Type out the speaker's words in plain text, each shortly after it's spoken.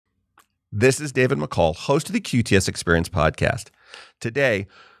This is David McCall, host of the QTS Experience podcast. Today,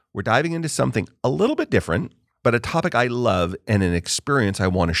 we're diving into something a little bit different, but a topic I love and an experience I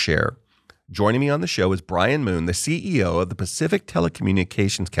want to share. Joining me on the show is Brian Moon, the CEO of the Pacific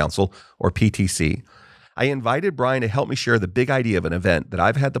Telecommunications Council, or PTC. I invited Brian to help me share the big idea of an event that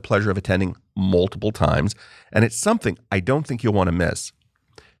I've had the pleasure of attending multiple times, and it's something I don't think you'll want to miss.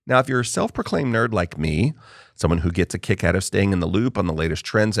 Now, if you're a self-proclaimed nerd like me, someone who gets a kick out of staying in the loop on the latest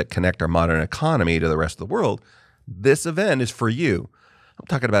trends that connect our modern economy to the rest of the world, this event is for you. I'm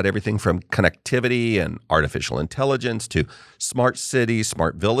talking about everything from connectivity and artificial intelligence to smart cities,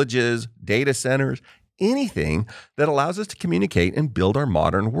 smart villages, data centers, anything that allows us to communicate and build our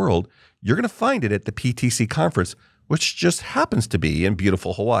modern world. You're going to find it at the PTC conference, which just happens to be in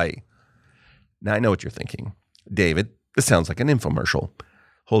beautiful Hawaii. Now, I know what you're thinking. David, this sounds like an infomercial.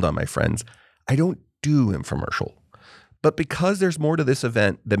 Hold on, my friends. I don't do infomercial. But because there's more to this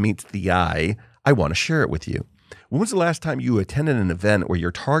event than meets the eye, I want to share it with you. When was the last time you attended an event where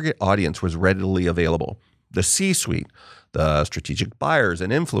your target audience was readily available? The C-suite, the strategic buyers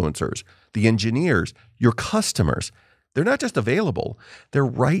and influencers, the engineers, your customers. They're not just available. They're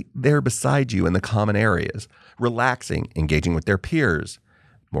right there beside you in the common areas, relaxing, engaging with their peers.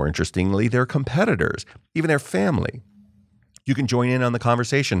 More interestingly, their competitors, even their family. You can join in on the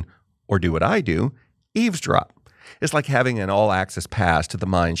conversation or do what I do, eavesdrop. It's like having an all-access pass to the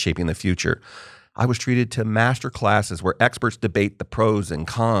mind shaping the future. I was treated to master classes where experts debate the pros and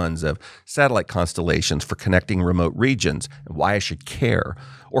cons of satellite constellations for connecting remote regions and why I should care,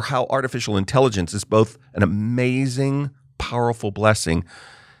 or how artificial intelligence is both an amazing, powerful blessing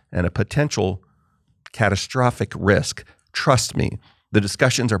and a potential catastrophic risk. Trust me, the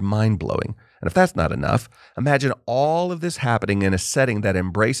discussions are mind-blowing. And if that's not enough, imagine all of this happening in a setting that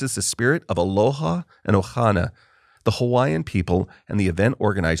embraces the spirit of Aloha and Ohana. The Hawaiian people and the event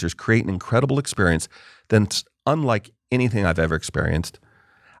organizers create an incredible experience that's unlike anything I've ever experienced.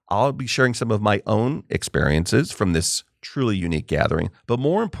 I'll be sharing some of my own experiences from this truly unique gathering, but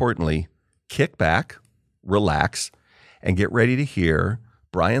more importantly, kick back, relax, and get ready to hear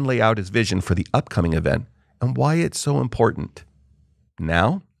Brian lay out his vision for the upcoming event and why it's so important.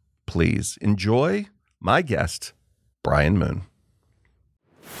 Now, please enjoy my guest, Brian Moon.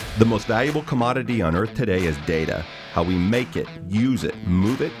 The most valuable commodity on earth today is data, how we make it, use it,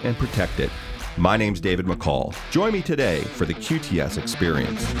 move it, and protect it. My name's David McCall. Join me today for the QTS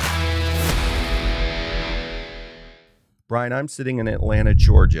Experience. Brian, I'm sitting in Atlanta,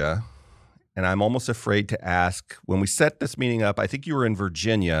 Georgia, and I'm almost afraid to ask, when we set this meeting up, I think you were in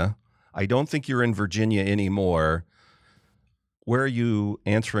Virginia. I don't think you're in Virginia anymore. Where are you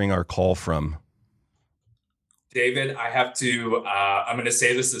answering our call from? David, I have to, I'm going to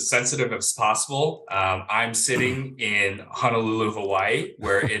say this as sensitive as possible. I'm sitting in Honolulu, Hawaii,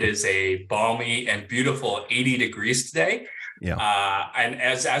 where it is a balmy and beautiful 80 degrees today. Yeah. And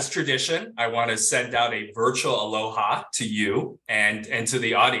as tradition, I want to send out a virtual aloha to you and to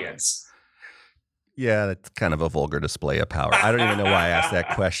the audience. Yeah, that's kind of a vulgar display of power. I don't even know why I asked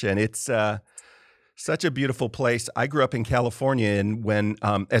that question. It's such a beautiful place. I grew up in California, and when,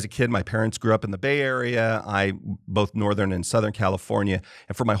 as a kid, my parents grew up in the Bay Area, both Northern and Southern California.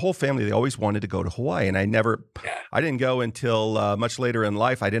 And for my whole family, they always wanted to go to Hawaii. And I didn't go until much later in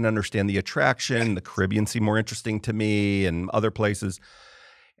life. I didn't understand the attraction. The Caribbean seemed more interesting to me and other places.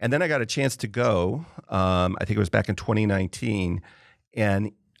 And then I got a chance to go, I think it was back in 2019.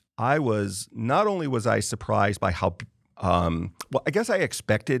 And not only was I surprised by how well, I guess I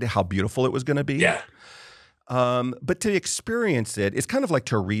expected how beautiful it was going to be. Yeah. But to experience it, it's kind of like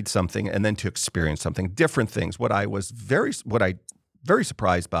to read something and then to experience something, different things. What I very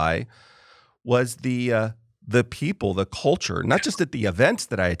surprised by was the people, the culture, not just at the events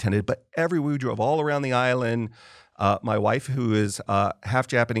that I attended, but everywhere we drove all around the island. My wife, who is half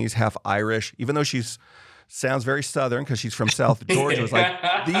Japanese, half Irish, even though sounds very Southern because she's from South Georgia, was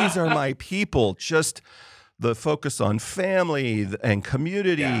like, these are my people. Just the focus on family and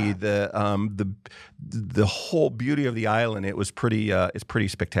community, the whole beauty of the island. It was it's pretty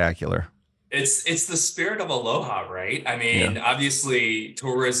spectacular. It's the spirit of aloha, right? I mean, obviously,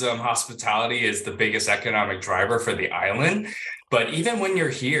 tourism, hospitality is the biggest economic driver for the island. But even when you're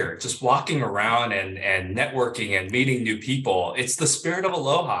here, just walking around and networking and meeting new people, it's the spirit of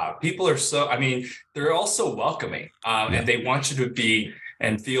aloha. People are they're also welcoming, and they want you to be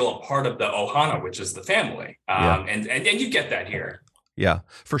and feel a part of the Ohana, which is the family. And you get that here. Yeah,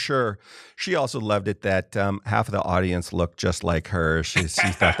 for sure. She also loved it that half of the audience looked just like her. She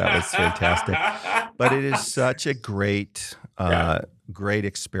thought that was fantastic. But it is such a great great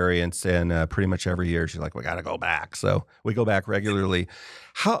experience, and pretty much every year she's like, we got to go back. So we go back regularly.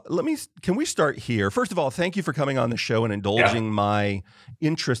 Can we start here? First of all, thank you for coming on the show and indulging my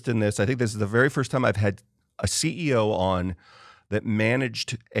interest in this. I think this is the very first time I've had a CEO on that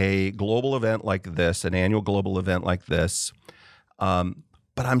managed a global event like this, an annual global event like this.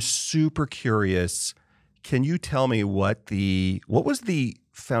 But I'm super curious. Can you tell me what was the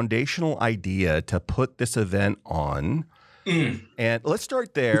foundational idea to put this event on? And let's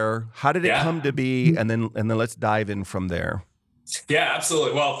start there. How did it come to be? And then let's dive in from there. Yeah,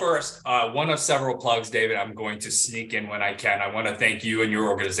 absolutely. Well, first, one of several plugs, David, I'm going to sneak in when I can. I want to thank you and your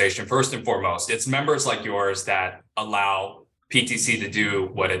organization. First and foremost, it's members like yours that allow PTC to do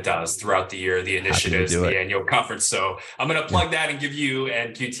what it does throughout the year, the initiatives, the annual conference. So I'm going to plug that and give you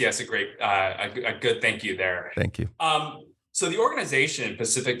and QTS a good thank you there. Thank you. So the organization,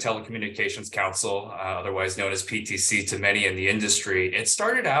 Pacific Telecommunications Council, otherwise known as PTC to many in the industry, it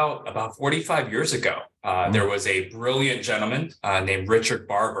started out about 45 years ago. There was a brilliant gentleman named Richard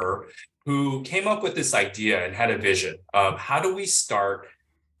Barber who came up with this idea and had a vision of how do we start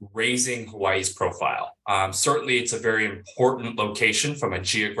raising Hawaii's profile. Certainly, it's a very important location from a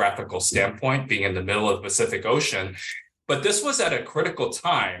geographical standpoint, being in the middle of the Pacific Ocean. But this was at a critical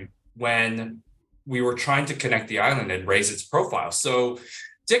time when we were trying to connect the island and raise its profile. So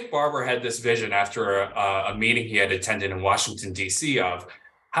Dick Barber had this vision after a meeting he had attended in Washington, D.C. of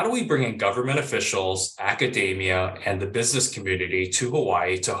how do we bring in government officials, academia, and the business community to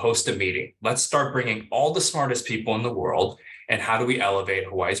Hawaii to host a meeting? Let's start bringing all the smartest people in the world. And how do we elevate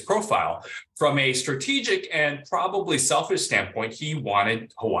Hawaii's profile? From a strategic and probably selfish standpoint, he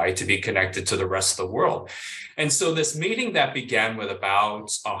wanted Hawaii to be connected to the rest of the world. And so this meeting that began with about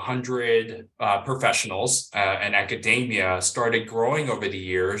 100 professionals and academia started growing over the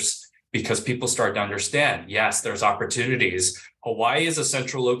years because people started to understand, yes, there's opportunities. Hawaii is a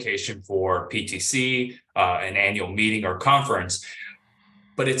central location for PTC, an annual meeting or conference.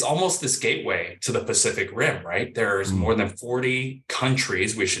 But it's almost this gateway to the Pacific Rim, right? There's more than 40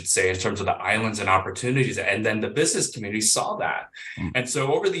 countries, we should say, in terms of the islands and opportunities. And then the business community saw that. And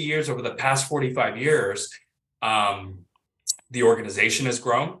so over the years, over the past 45 years, the organization has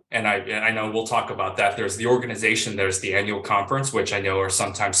grown. And I know we'll talk about that. There's the organization, there's the annual conference, which I know are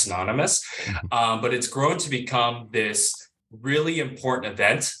sometimes synonymous. But it's grown to become this really important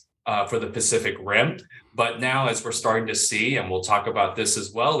event for the Pacific Rim. But now, as we're starting to see, and we'll talk about this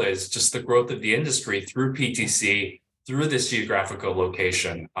as well, is just the growth of the industry through PTC, through this geographical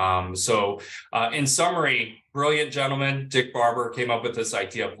location. So in summary, brilliant gentleman, Dick Barber, came up with this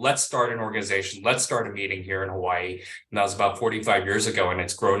idea of let's start an organization, let's start a meeting here in Hawaii. And that was about 45 years ago. And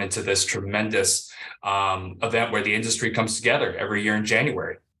it's grown into this tremendous event where the industry comes together every year in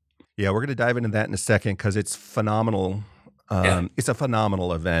January. Yeah, we're going to dive into that in a second because it's phenomenal. It's a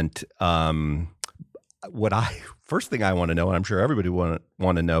phenomenal event. First thing I want to know, and I'm sure everybody want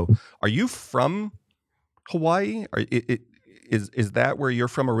to know, are you from Hawaii? Is that where you're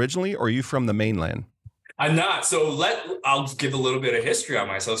from originally, or are you from the mainland? I'm not. So I'll give a little bit of history on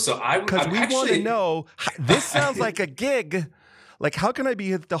myself. So because we want to know. This sounds like a gig. Like, how can I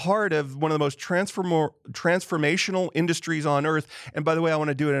be at the heart of one of the most transformational industries on earth? And by the way, I want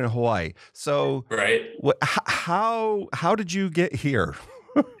to do it in Hawaii. So, right. How did you get here?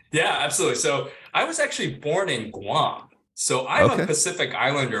 Yeah, absolutely. So I was actually born in Guam. So I'm a Pacific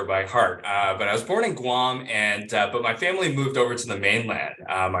Islander by heart, but I was born in Guam, but my family moved over to the mainland.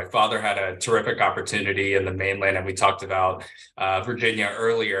 My father had a terrific opportunity in the mainland, and we talked about Virginia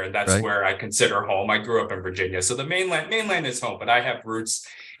earlier, and that's where I consider home. I grew up in Virginia, so the mainland is home, but I have roots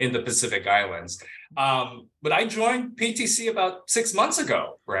in the Pacific Islands. But I joined PTC about 6 months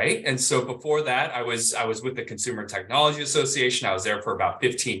ago, right? And so before that, I was with the Consumer Technology Association. I was there for about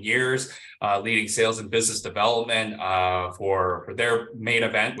 15 years, leading sales and business development for their main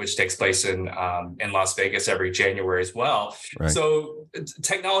event, which takes place in Las Vegas every January as well. Right. So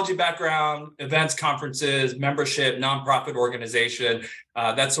technology background, events, conferences, membership, nonprofit organization,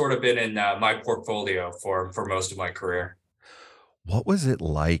 that's sort of been in my portfolio for most of my career. What was it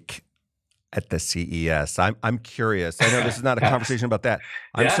like at the CES? I'm curious. I know this is not a conversation about that.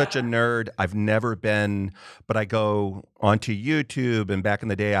 I'm such a nerd. I've never been, but I go onto YouTube, and back in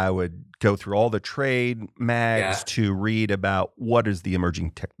the day, I would go through all the trade mags to read about what is the emerging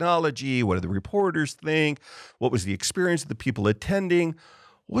technology, what do the reporters think, what was the experience of the people attending,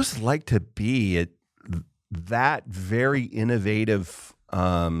 what was it like to be at that very innovative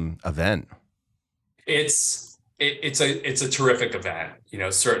event? It's a terrific event.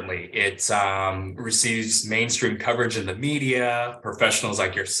 Certainly it receives mainstream coverage in the media. Professionals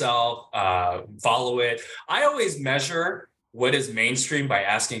like yourself follow it. I always measure what is mainstream by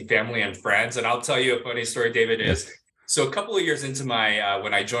asking family and friends. And I'll tell you a funny story, David, is so a couple of years into my,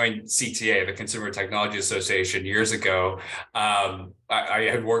 when I joined CTA, the Consumer Technology Association years ago, I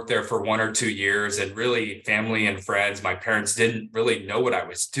had worked there for 1 or 2 years, and really family and friends, my parents didn't really know what I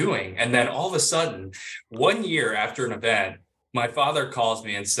was doing. And then all of a sudden, 1 year after an event, my father calls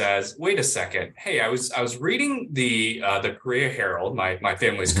me and says, "Wait a second. Hey, I was reading the Korea Herald. My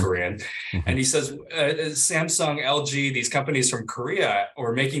family's Korean, and he says Samsung, LG, these companies from Korea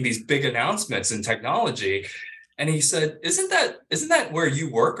are making these big announcements in technology." And he said, "Isn't that where you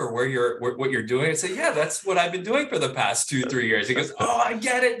work or what you're doing?" I said, "Yeah, that's what I've been doing for the past 2-3 years." He goes, "Oh, I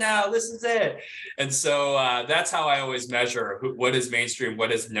get it now. This is it." And so that's how I always measure what is mainstream,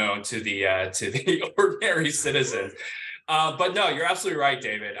 what is known to the ordinary citizen. But no, you're absolutely right,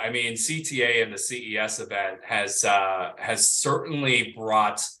 David. I mean, CTA and the CES event has certainly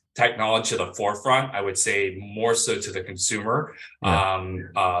brought technology to the forefront. I would say more so to the consumer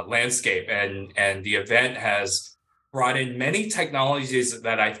landscape, and the event has brought in many technologies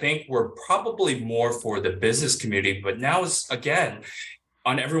that I think were probably more for the business community, but now is again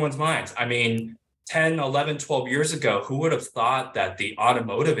on everyone's minds. I mean, 10, 11, 12 years ago, who would have thought that the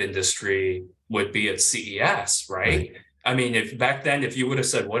automotive industry would be at CES, right? I mean, if back then, if you would have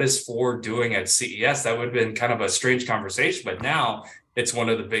said, "What is Ford doing at CES?" that would have been kind of a strange conversation. But now it's one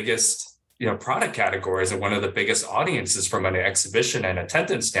of the biggest, product categories and one of the biggest audiences from an exhibition and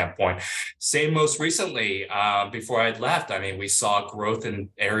attendance standpoint. Same most recently, before I had left, I mean, we saw growth in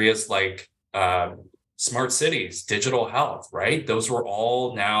areas like smart cities, digital health, right? Those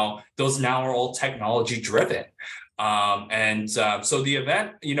now are all technology driven. So the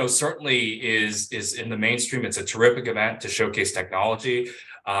event, certainly is in the mainstream. It's a terrific event to showcase technology.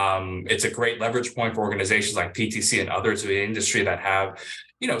 It's a great leverage point for organizations like PTC and others in the industry that have,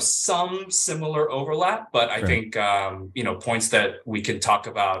 some similar overlap, but I think, points that we can talk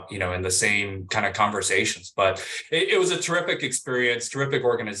about, in the same kind of conversations. But it was a terrific experience, terrific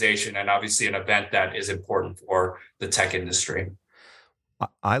organization, and obviously an event that is important for the tech industry.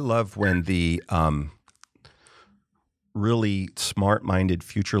 I love when the really smart-minded,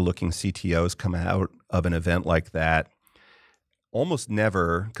 future-looking CTOs come out of an event like that. Almost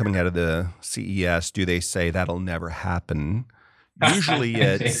never coming out of the CES do they say that'll never happen. Usually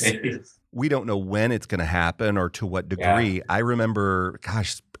it's we don't know when it's going to happen or to what degree. Yeah. I remember,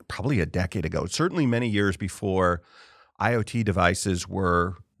 probably a decade ago, certainly many years before IoT devices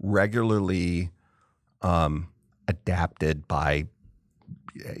were regularly adapted by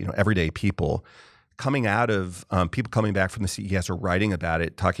everyday people. Coming out of people coming back from the CES or writing about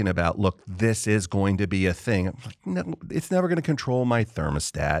it, talking about, look, this is going to be a thing. I'm like, no, it's never going to control my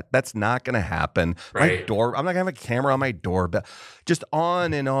thermostat. That's not going to happen. Right. My door, I'm not going to have a camera on my doorbell. Just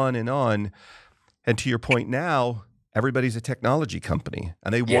on and on and on. And to your point now, everybody's a technology company,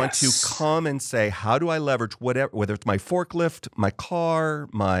 and they want to come and say, how do I leverage whatever, whether it's my forklift, my car,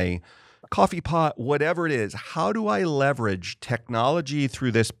 my coffee pot, whatever it is, how do I leverage technology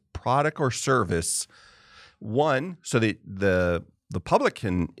through this product or service, one, so that the public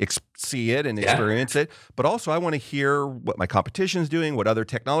can see it and experience it, but also I want to hear what my competition is doing, what other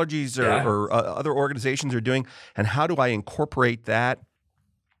technologies or other organizations are doing, and how do I incorporate that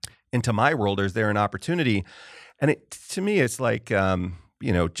into my world? Is there an opportunity? And to me, it's like,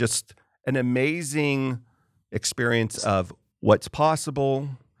 just an amazing experience of what's possible,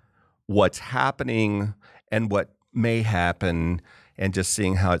 what's happening, and what may happen, and just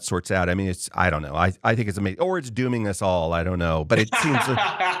seeing how it sorts out. I mean, I don't know. I think it's amazing. Or it's dooming us all. I don't know. But it seems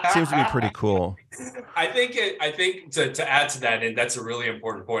to be pretty cool. I think to add to that, and that's a really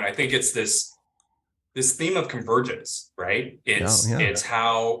important point, I think it's this theme of convergence, right? It's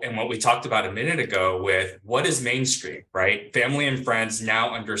how, and what we talked about a minute ago with what is mainstream, right? Family and friends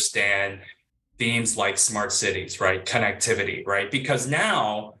now understand themes like smart cities, right? Connectivity, right? Because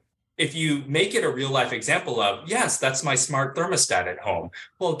now, if you make it a real life example of, yes, that's my smart thermostat at home.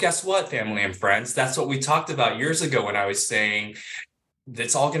 Well, guess what, family and friends? That's what we talked about years ago when I was saying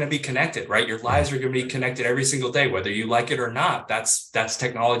it's all going to be connected, right? Your lives are going to be connected every single day, whether you like it or not. That's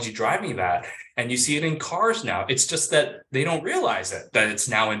technology driving that. And you see it in cars now. It's just that they don't realize it, that it's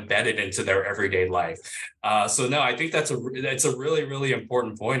now embedded into their everyday life. So no, I think that's a really, really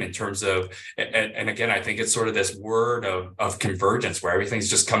important point in terms of, and again, I think it's sort of this word of convergence where everything's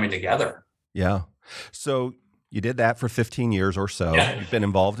just coming together. Yeah. So you did that for 15 years or so. Yeah. You've been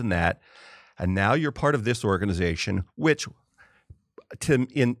involved in that. And now you're part of this organization, which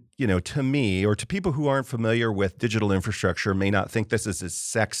to me, or to people who aren't familiar with digital infrastructure, may not think this is as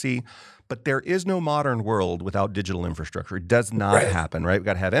sexy, but there is no modern world without digital infrastructure. It does not happen, right? We've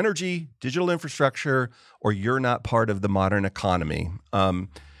got to have energy, digital infrastructure, or you're not part of the modern economy.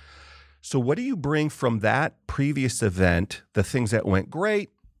 So what do you bring from that previous event, the things that went great,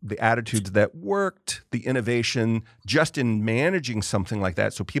 the attitudes that worked, the innovation just in managing something like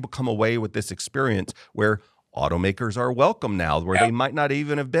that, so people come away with this experience where automakers are welcome now, where they might not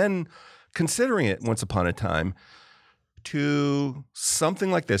even have been considering it once upon a time, to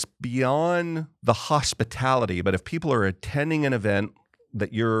something like this beyond the hospitality. But if people are attending an event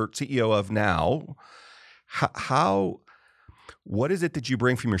that you're CEO of now, what is it that you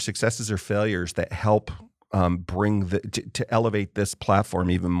bring from your successes or failures that help bring to elevate this platform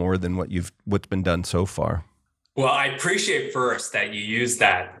even more than what's been done so far? Well, I appreciate first that you use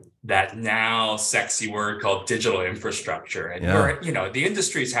that now sexy word called digital infrastructure. And we're, the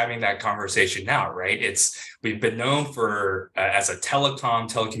industry is having that conversation now, right? We've been known for as a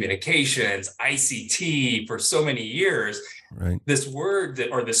telecom, telecommunications, ICT for so many years. Right. This word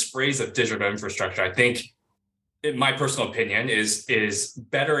or this phrase of digital infrastructure, I think, in my personal opinion, is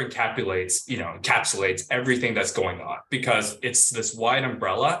better encapsulates everything that's going on, because it's this wide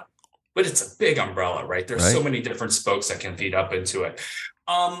umbrella, but it's a big umbrella, right? There's so many different spokes that can feed up into it.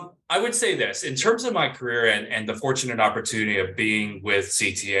 I would say this, in terms of my career and the fortunate opportunity of being with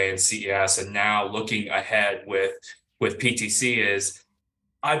CTA and CES, and now looking ahead with PTC, is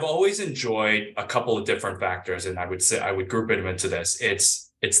I've always enjoyed a couple of different factors, and I would group them into this.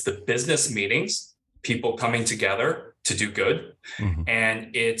 It's the business meetings, people coming together to do good. Mm-hmm.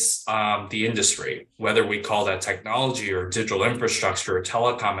 And it's the industry, whether we call that technology or digital infrastructure or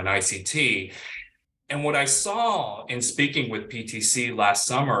telecom and ICT. And what I saw in speaking with PTC last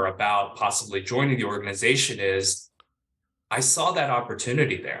summer about possibly joining the organization is I saw that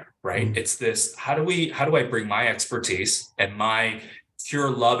opportunity there, right? Mm-hmm. It's this, how do I bring my expertise and my pure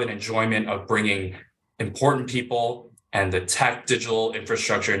love and enjoyment of bringing important people and the tech digital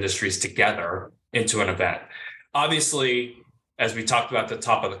infrastructure industries together into an event? Obviously, as we talked about at the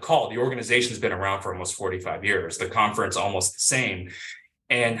top of the call, the organization's been around for almost 45 years, the conference almost the same.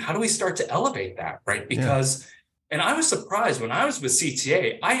 And how do we start to elevate that, right? Because, and I was surprised when I was with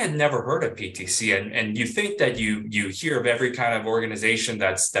CTA, I had never heard of PTC. And you think that you hear of every kind of organization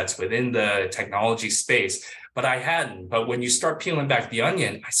that's within the technology space, but I hadn't. But when you start peeling back the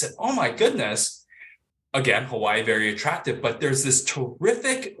onion, I said, oh my goodness. Again, Hawaii, very attractive, but there's this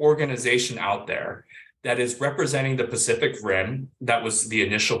terrific organization out there that is representing the Pacific Rim. That was the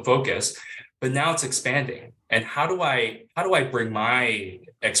initial focus, but now it's expanding. And how do I bring my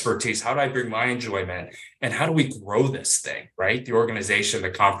expertise? How do I bring my enjoyment? And how do we grow this thing, right? The organization, the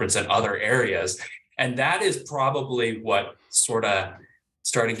conference, and other areas. And that is probably what sort of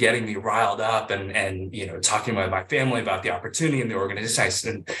started getting me riled up and talking with my family about the opportunity in the organization. I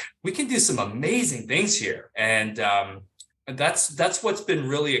said, we can do some amazing things here. And that's what's been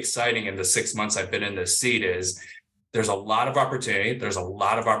really exciting in the 6 months I've been in this seat. Is there's a lot of opportunity. There's a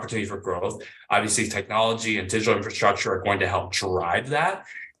lot of opportunity for growth. Obviously, technology and digital infrastructure are going to help drive that.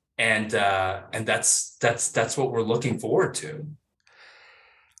 And that's what we're looking forward to.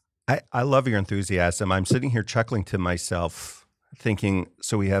 I love your enthusiasm. I'm sitting here chuckling to myself, thinking,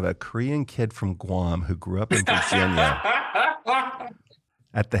 so we have a Korean kid from Guam who grew up in Virginia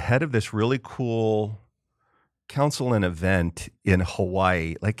at the head of this really cool council and event in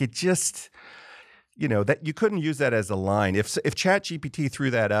Hawaii. Like, it just, that you couldn't use that as a line. If ChatGPT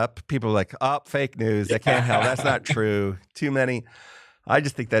threw that up, people are like, oh, fake news. That can't help. That's not true. Too many. I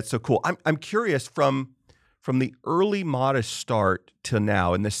just think that's so cool. I'm curious, from the early modest start to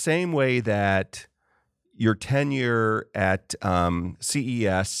now, in the same way that your tenure at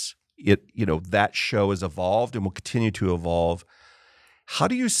CES, that show has evolved and will continue to evolve. How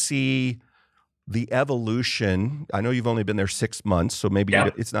do you see the evolution? I know you've only been there 6 months, so maybe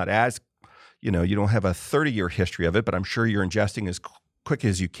it's not as, you don't have a 30-year history of it, but I'm sure you're ingesting as quick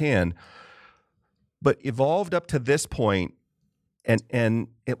as you can. But evolved up to this point,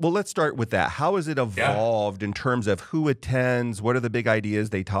 well, let's start with that. How has it evolved in terms of who attends? What are the big ideas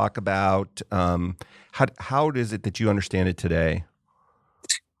they talk about? How is it that you understand it today?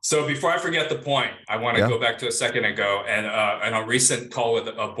 So before I forget the point, I want to go back to a second ago, and a recent call with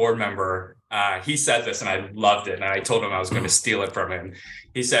a board member, he said this and I loved it. And I told him I was going to steal it from him.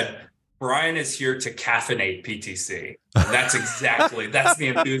 He said, Brian is here to caffeinate PTC. And that's the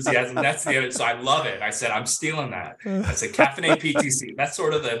enthusiasm. So I love it. I said, I'm stealing that. I said, caffeinate PTC. That's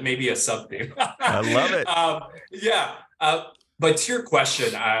sort of maybe a sub theme. I love it. But to your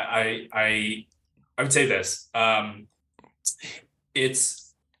question, I would say this.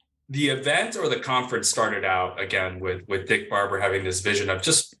 it's the event or the conference started out again with Dick Barber having this vision of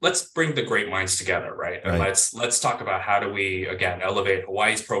just let's bring the great minds together, right? And let's talk about how do we again elevate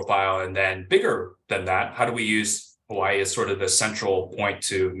Hawaii's profile, and then bigger than that, how do we use Hawaii as sort of the central point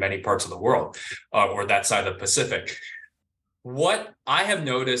to many parts of the world, or that side of the Pacific. What I have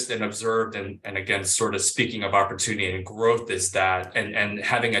noticed and observed, and again, sort of speaking of opportunity and growth, is that, and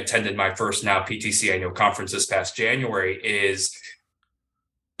having attended my first now PTC annual conference this past January, is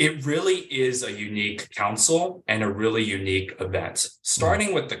it really is a unique council and a really unique event.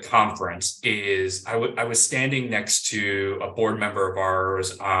 Starting with the conference is, I was standing next to a board member of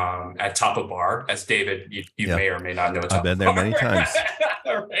ours at Tapa Bar, as David, you may or may not know Tapa Bar. I've been there many times.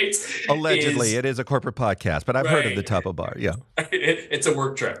 Right. Allegedly, it is a corporate podcast, but I've heard of the Tapa Bar. Yeah. It's a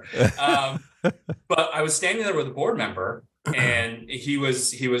work trip. But I was standing there with a board member, and he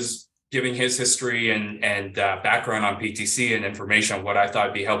was giving his history and background on PTC and information on what I thought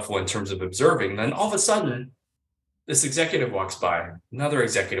would be helpful in terms of observing. And then all of a sudden, this executive walks by, another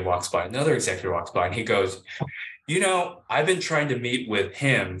executive walks by, another executive walks by, and he goes, I've been trying to meet with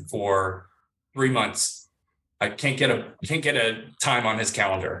him for 3 months. I can't get a time on his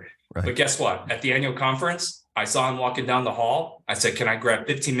calendar. Right. But guess what? At the annual conference, I saw him walking down the hall. I said, can I grab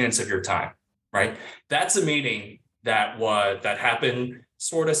 15 minutes of your time? Right? That's a meeting that happened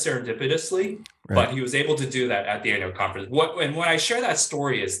sort of serendipitously, but he was able to do that at the annual conference. And when I share that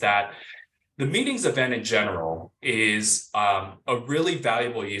story is that the meetings event in general is a really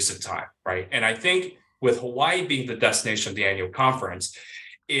valuable use of time, right? And I think with Hawaii being the destination of the annual conference,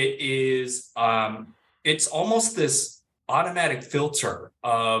 it is it's almost this automatic filter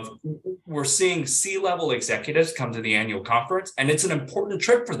of we're seeing C-level executives come to the annual conference, and it's an important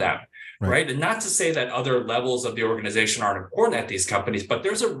trip for them. Right. And not to say that other levels of the organization aren't important at these companies, but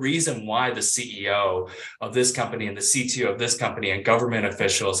there's a reason why the CEO of this company and the CTO of this company and government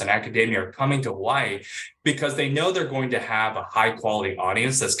officials and academia are coming to Hawaii, because they know they're going to have a high quality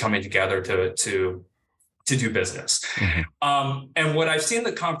audience that's coming together to do business. Mm-hmm. And what I've seen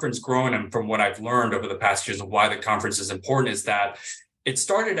the conference growing, and from what I've learned over the past years of why the conference is important, is that it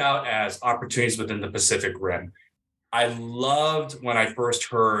started out as opportunities within the Pacific Rim. I loved when I first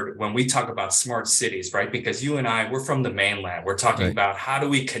heard when we talk about smart cities, right? Because you and I, we're from the mainland. We're talking about how do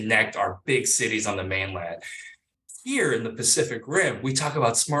we connect our big cities on the mainland. Here in the Pacific Rim, we talk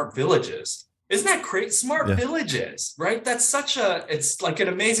about smart villages. Isn't that great? Smart villages, right? That's it's like an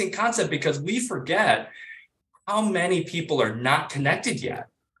amazing concept, because we forget how many people are not connected yet,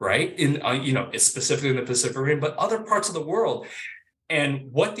 right? In, specifically in the Pacific Rim, but other parts of the world.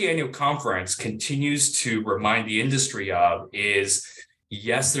 And what the annual conference continues to remind the industry of is,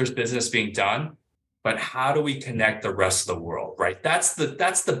 yes, there's business being done, but how do we connect the rest of the world, right? That's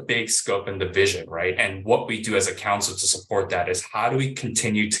the big scope and the vision, right? And what we do as a council to support that is, how do we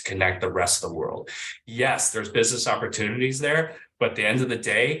continue to connect the rest of the world? Yes, there's business opportunities there, but at the end of the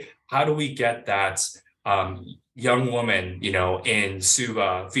day, how do we get that young woman, in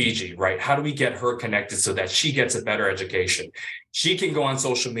Suva, Fiji, right? How do we get her connected so that she gets a better education? She can go on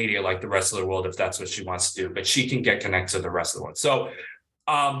social media like the rest of the world if that's what she wants to do, but she can get connected to the rest of the world. So,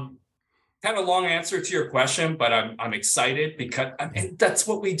 kind of long answer to your question, but I'm excited because that's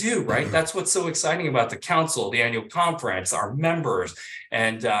what we do, right? That's what's so exciting about the council, the annual conference, our members,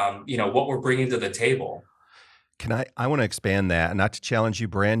 and what we're bringing to the table. I want to expand that, not to challenge you,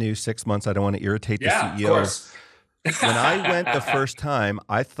 brand new, 6 months. I don't want to irritate the CEO. Of course. When I went the first time,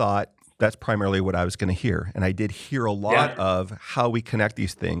 I thought that's primarily what I was going to hear. And I did hear a lot of how we connect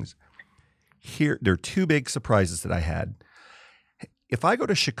these things. Here, there are two big surprises that I had. If I go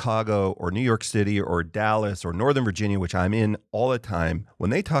to Chicago or New York City or Dallas or Northern Virginia, which I'm in all the time, when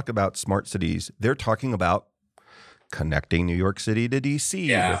they talk about smart cities, they're talking about connecting New York City to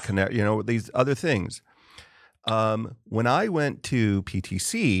DC, or these other things. When I went to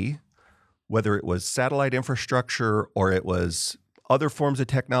PTC, whether it was satellite infrastructure or it was other forms of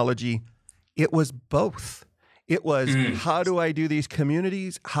technology, it was both. It was, how do I do these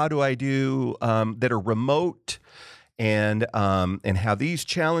communities? How do I do that are remote and have these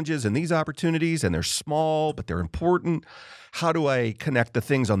challenges and these opportunities, and they're small, but they're important? How do I connect the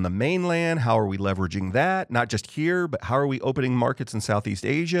things on the mainland? How are we leveraging that? Not just here, but how are we opening markets in Southeast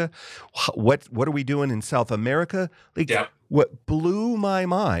Asia? What are we doing in South America? What blew my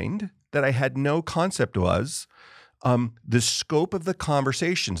mind that I had no concept was the scope of the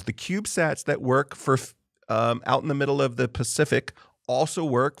conversations. The CubeSats that work for out in the middle of the Pacific also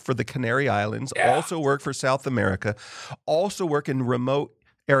work for the Canary Islands, also work for South America, also work in remote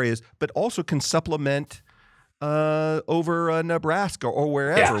areas, but also can supplement over Nebraska or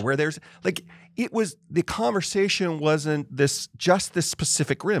wherever, where there's like, the conversation wasn't just this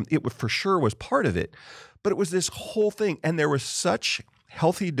specific rim. It for sure was part of it, but it was this whole thing. And there was such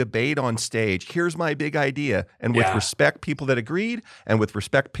healthy debate on stage. Here's my big idea. And with respect, people that agreed, and with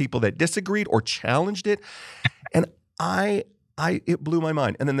respect, people that disagreed or challenged it. And it blew my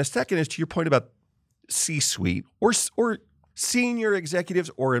mind. And then the second is to your point about C-suite or senior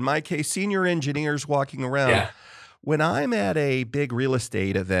executives, or in my case, senior engineers walking around. Yeah. When I'm at a big real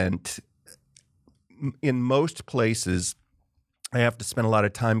estate event, in most places, I have to spend a lot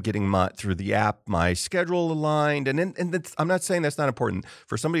of time getting through the app, my schedule aligned. And I'm not saying that's not important.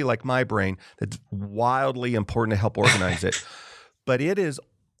 For somebody like my brain, that's wildly important to help organize it. But it is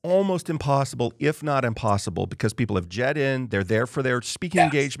almost impossible, if not impossible, because people have jet in, they're there for their speaking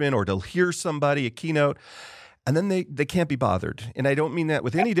engagement or to hear somebody, a keynote, and then they can't be bothered. And I don't mean that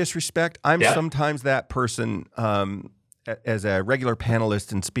with any disrespect. I'm sometimes that person as a regular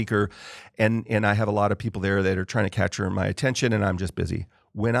panelist and speaker, and I have a lot of people there that are trying to capture my attention, and I'm just busy.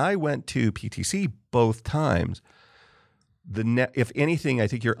 When I went to PTC both times, if anything, I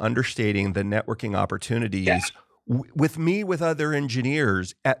think you're understating the networking opportunities with me, with other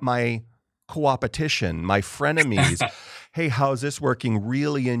engineers at my co-opetition, my frenemies. Hey, how's this working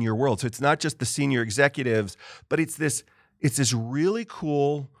really in your world? So it's not just the senior executives, but it's this really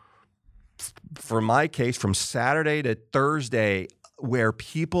cool, for my case, from Saturday to Thursday, where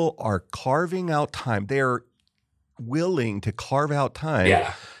people are carving out time. They're willing to carve out time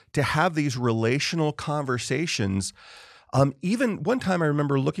to have these relational conversations. Even one time I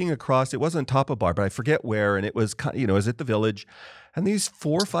remember looking across, it wasn't top of bar, but I forget where, and it was, it was at the Village, and these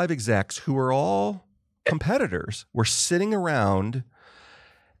 4 or 5 execs who were all competitors were sitting around,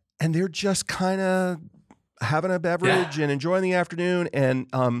 and they're just kind of having a beverage and enjoying the afternoon and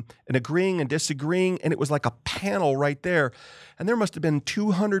agreeing and disagreeing. And it was like a panel right there. And there must have been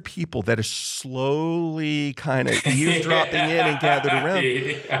 200 people that are slowly kind of eavesdropping in and gathered around.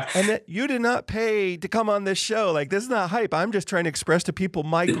 And that you did not pay to come on this show. Like, this is not hype. I'm just trying to express to people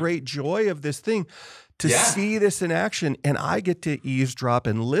my great joy of this thing, to see this in action. And I get to eavesdrop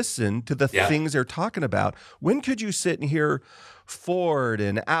and listen to the things they're talking about. When could you sit and hear Ford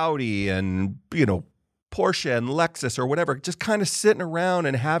and Audi and, Porsche and Lexus or whatever, just kind of sitting around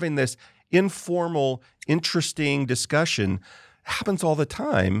and having this informal, interesting discussion? Happens all the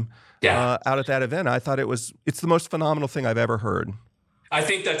time out at that event. I thought it's the most phenomenal thing I've ever heard. I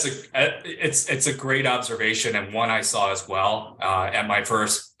think it's a great observation, and one I saw as well at my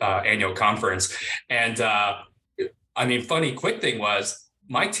first annual conference. And funny quick thing was,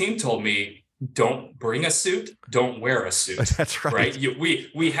 my team told me, don't bring a suit, don't wear a suit. That's right.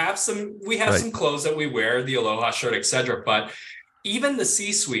 We have some clothes that we wear, the Aloha shirt, etc. But even the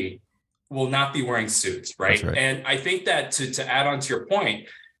C-suite will not be wearing suits, right? And I think that to add on to your point,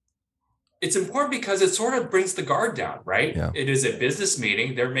 it's important because it sort of brings the guard down, right? Yeah. It is a business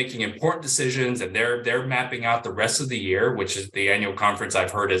meeting. They're making important decisions, and they're mapping out the rest of the year, which is the annual conference. I've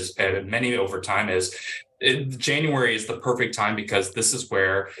heard is many over time is January is the perfect time, because this is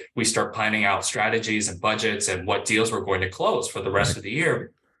where we start planning out strategies and budgets and what deals we're going to close for the rest of the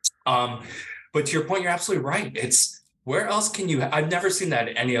year. But to your point, you're absolutely right. It's where else can you? I've never seen that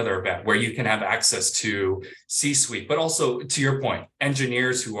at any other event where you can have access to C-suite, but also, to your point,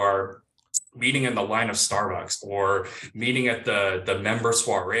 engineers who are meeting in the line of Starbucks or meeting at the member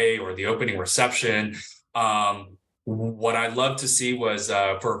soiree or the opening reception. What I love to see was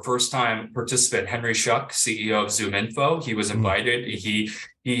for a first-time participant, Henry Schuck, CEO of ZoomInfo. He was invited.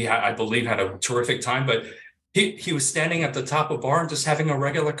 He I believe had a terrific time, but he was standing at the top of bar and just having a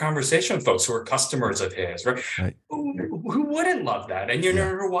regular conversation with folks who are customers of his, right? Who wouldn't love that? And you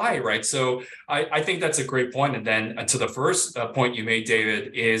know why, right? So I think that's a great point. And then to the first point you made,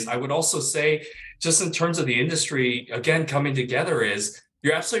 David, is I would also say, just in terms of the industry, again, coming together, is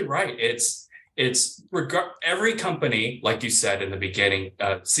you're absolutely right. Every company, like you said in the beginning,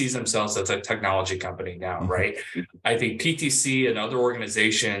 sees themselves as a technology company now, right? I think PTC and other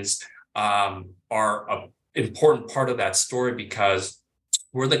organizations are an important part of that story, because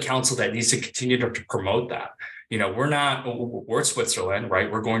we're the council that needs to continue to promote that. We're Switzerland,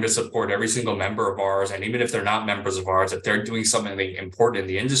 right? We're going to support every single member of ours. And even if they're not members of ours, if they're doing something important in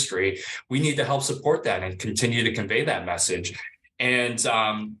the industry, we need to help support that and continue to convey that message. And,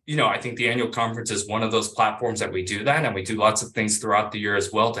 I think the annual conference is one of those platforms that we do that, and we do lots of things throughout the year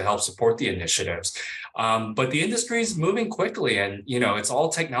as well to help support the initiatives. But the industry is moving quickly, and, it's all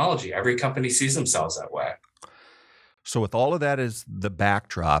technology. Every company sees themselves that way. So with all of that as the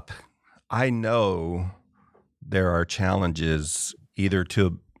backdrop, I know there are challenges either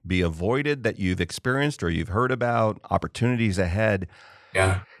to be avoided that you've experienced or you've heard about, opportunities ahead?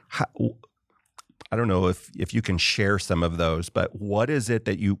 Yeah. I don't know if you can share some of those, but what is it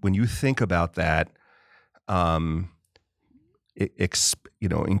that when you think about that,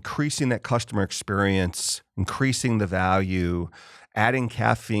 increasing that customer experience, increasing the value, adding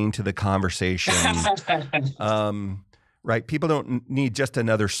caffeine to the conversation, right? People don't need just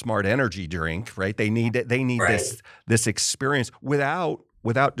another smart energy drink, right? They need Right. this experience without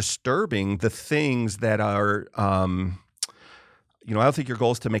disturbing the things that are. I don't think your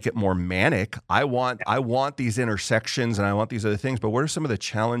goal is to make it more manic. I want these intersections and I want these other things. But what are some of the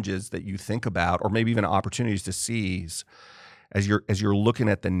challenges that you think about, or maybe even opportunities to seize as you're looking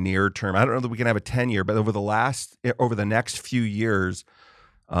at the near term? I don't know that we can have a 10-year, but over the next few years,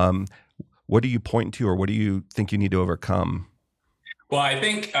 what do you point to, or what do you think you need to overcome? Well, I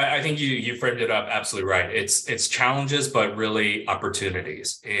think you framed it up absolutely right. It's challenges, but really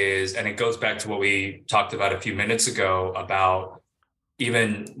opportunities and it goes back to what we talked about a few minutes ago about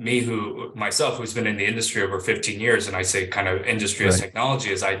even me, who's been in the industry over 15 years, and I say kind of industry as technology,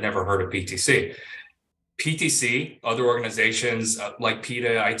 is I'd never heard of PTC. PTC, other organizations like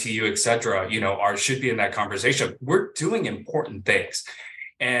PETA, ITU, et cetera, should be in that conversation. We're doing important things.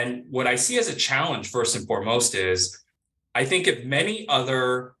 And what I see as a challenge, first and foremost, is I think if many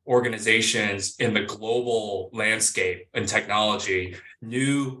other organizations in the global landscape and technology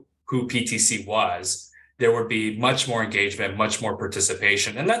knew who PTC was, there would be much more engagement, much more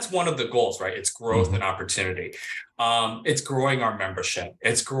participation. And that's one of the goals, right? It's growth and opportunity. It's growing our membership.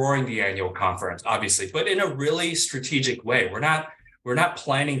 It's growing the annual conference, obviously, but in a really strategic way. We're not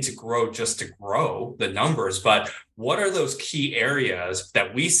planning to grow just to grow the numbers, but what are those key areas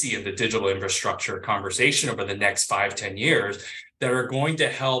that we see in the digital infrastructure conversation over the next 5-10 years that are going to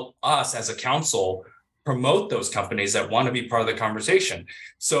help us as a council promote those companies that want to be part of the conversation?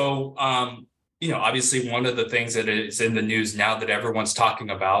 So, obviously one of the things that is in the news now that everyone's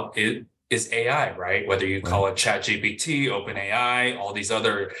talking about is AI, right? Whether you call it ChatGPT, OpenAI, all these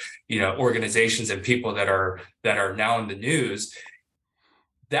other, organizations and people that are now in the news.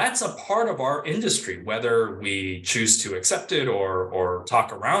 That's a part of our industry, whether we choose to accept it or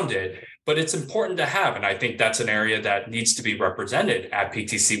talk around it, but it's important to have. And I think that's an area that needs to be represented at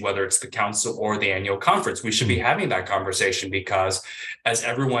PTC, whether it's the council or the annual conference. We should be having that conversation because, as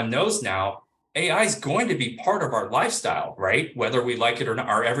everyone knows now, AI is going to be part of our lifestyle, right? Whether we like it or not,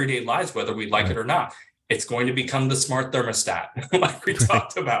 our everyday lives, whether we like it or not. It's going to become the smart thermostat, like we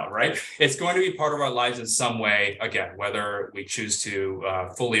talked about, right? It's going to be part of our lives in some way, again, whether we choose to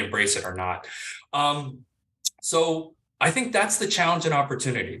fully embrace it or not. So I think that's the challenge and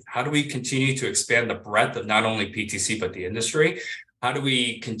opportunity. How do we continue to expand the breadth of not only PTC, but the industry? How do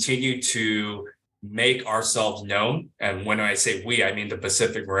we continue to make ourselves known? And when I say we, I mean the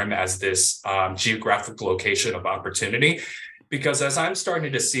Pacific Rim as this geographic location of opportunity. Because as I'm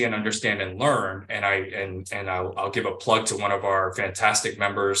starting to see and understand and learn, and I'll give a plug to one of our fantastic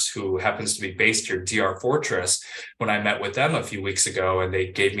members who happens to be based here, DR Fortress, when I met with them a few weeks ago, and they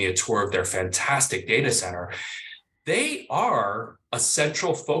gave me a tour of their fantastic data center. They are a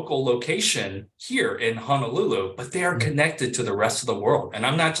central focal location here in Honolulu, but they are connected to the rest of the world. And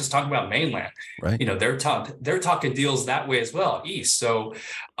I'm not just talking about mainland, right? They're talking deals that way as well, east. So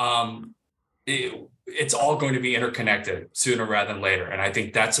it's all going to be interconnected sooner rather than later. And I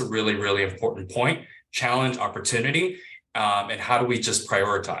think that's a really, really important point, challenge, opportunity, and how do we just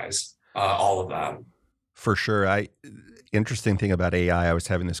prioritize all of that? For sure. Interesting thing about AI, I was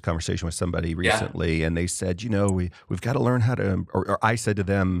having this conversation with somebody recently, and they said, we've got to learn how to, or I said to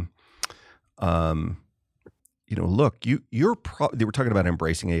them, look, they were talking about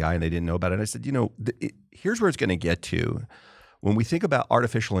embracing AI and they didn't know about it. And I said, here's where it's going to get to. When we think about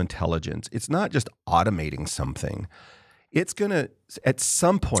artificial intelligence, it's not just automating something. It's going to, at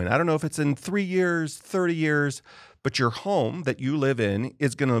some point, I don't know if it's in 3 years, 30 years, but your home that you live in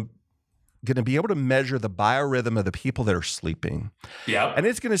is going to be able to measure the biorhythm of the people that are sleeping. Yeah. And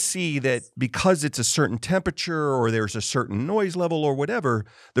it's going to see that because it's a certain temperature or there's a certain noise level or whatever,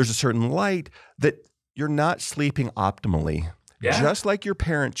 there's a certain light, that you're not sleeping optimally. Yeah. Just like your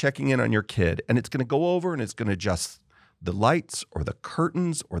parent checking in on your kid. And it's going to go over and it's going to adjust the lights or the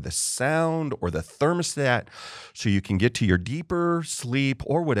curtains or the sound or the thermostat so you can get to your deeper sleep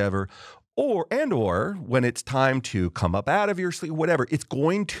or whatever. Or when it's time to come up out of your sleep, whatever, it's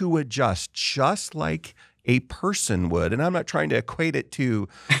going to adjust just like a person would. And I'm not trying to equate it to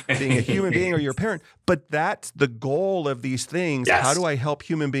being a human being or your parent, but that's the goal of these things. Yes. How do I help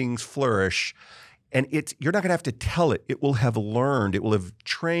human beings flourish? And you're not going to have to tell it. It will have learned. It will have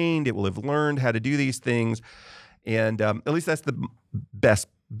trained. It will have learned how to do these things. And at least that's the best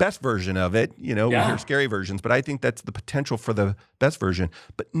best version of it. We hear scary versions, but I think that's the potential for the best version.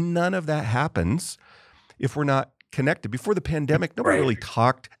 But none of that happens if we're not connected. Before the pandemic, nobody really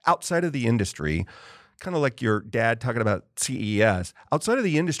talked outside of the industry, kind of like your dad talking about CES. Outside of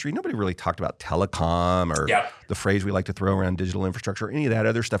the industry, nobody really talked about telecom or the phrase we like to throw around, digital infrastructure, or any of that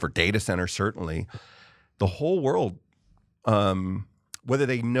other stuff, or data centers, certainly. The whole world, whether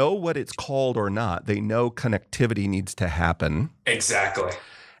they know what it's called or not, they know connectivity needs to happen. Exactly.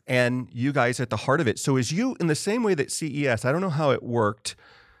 And you guys at the heart of it. So is you, in the same way that CES, I don't know how it worked,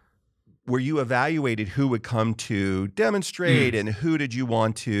 where you evaluated who would come to demonstrate and who did you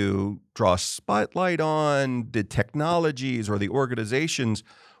want to draw a spotlight on, the technologies or the organizations.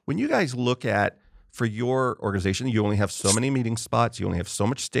 When you guys look at, for your organization, you only have so many meeting spots, you only have so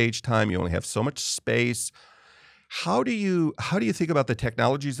much stage time, you only have so much space. How do you think about the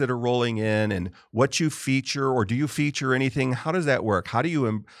technologies that are rolling in and what you feature, or do you feature anything? How does that work? How do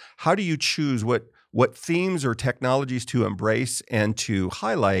you choose what themes or technologies to embrace and to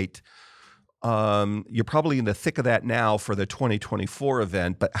highlight? You're probably in the thick of that now for the 2024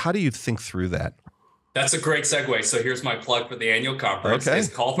 event, but how do you think through that? That's a great segue. So here's my plug for the annual conference. Okay.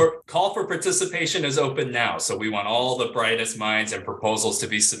 Call for participation is open now. So we want all the brightest minds and proposals to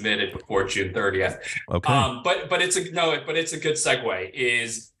be submitted before June 30th. Okay. But it's a good segue.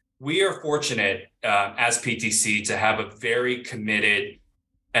 Is we are fortunate as PTC to have a very committed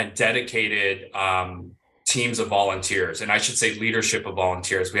and dedicated teams of volunteers, and I should say leadership of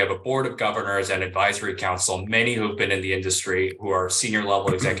volunteers. We have a board of governors and advisory council, many who have been in the industry, who are senior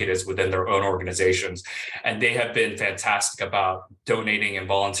level executives within their own organizations, and they have been fantastic about donating and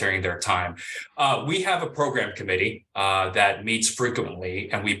volunteering their time. We have a program committee that meets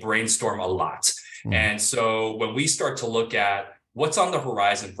frequently, and we brainstorm a lot. And so when we start to look at what's on the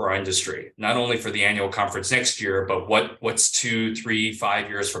horizon for our industry, not only for the annual conference next year, but what's 2, 3, 5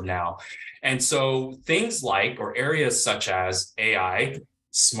 years from now. And so things like, or areas such as AI,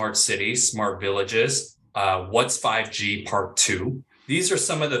 smart cities, smart villages, what's 5G part 2, these are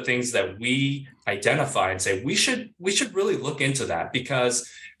some of the things that we identify and say we should really look into that, because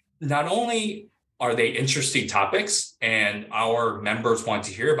not only are they interesting topics and our members want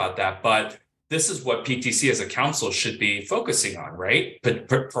to hear about that, but this is what PTC as a council should be focusing on, right? But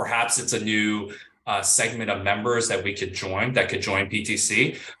perhaps it's a new segment of members that could join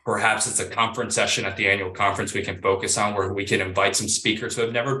PTC. Perhaps it's a conference session at the annual conference we can focus on, where we can invite some speakers who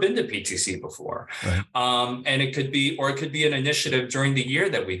have never been to PTC before. Right. And it could be an initiative during the year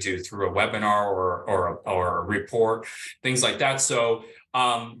that we do through a webinar or a report, things like that. So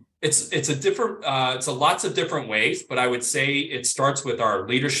it's lots of different ways, but I would say it starts with our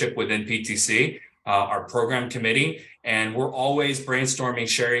leadership within PTC, our program committee, and we're always brainstorming,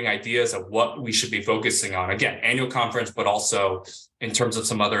 sharing ideas of what we should be focusing on. Again, annual conference, but also in terms of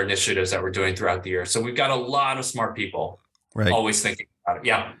some other initiatives that we're doing throughout the year. So we've got a lot of smart people always thinking about it.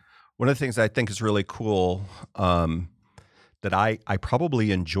 Yeah. One of the things I think is really cool that I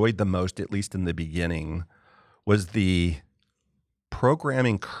probably enjoyed the most, at least in the beginning, was the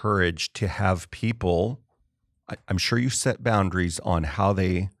programming courage to have people, I'm sure you set boundaries on how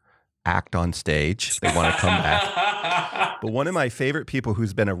they act on stage if they want to come back. But one of my favorite people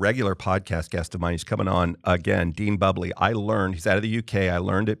who's been a regular podcast guest of mine, he's coming on again, Dean Bubley. He's out of the UK. I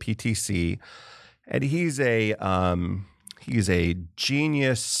learned at PTC, and he's a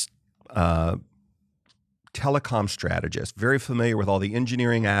genius telecom strategist, very familiar with all the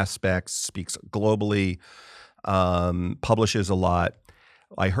engineering aspects, speaks globally, publishes a lot.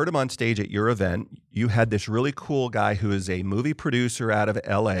 I heard him on stage at your event. You had this really cool guy who is a movie producer out of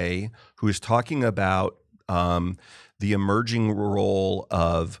LA who is talking about the emerging role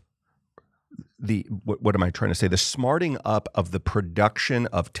of what am I trying to say? The smarting up of the production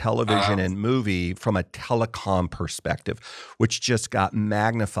of television and movie from a telecom perspective, which just got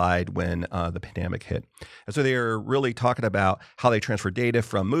magnified when the pandemic hit. And so they are really talking about how they transfer data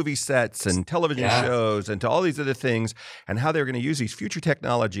from movie sets and television shows and to all these other things, and how they're going to use these future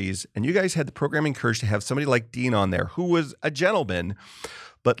technologies. And you guys had the programming courage to have somebody like Dean on there, who was a gentleman,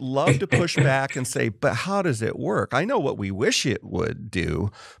 but love to push back and say, but how does it work? I know what we wish it would do,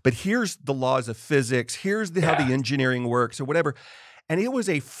 but here's the laws of physics. Here's how the engineering works or whatever. And it was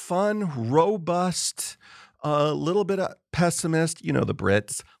a fun, robust, little bit of pessimist, the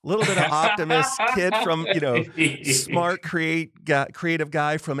Brits, a little bit of optimist kid from, smart, creative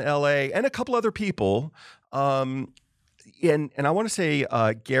guy from LA, and a couple other people. And I want to say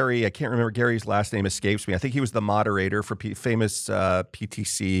Gary, I can't remember, Gary's last name escapes me. I think he was the moderator for famous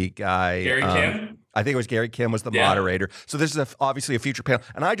PTC guy. Gary Kim? I think it was Gary Kim was the moderator. So this is obviously a future panel.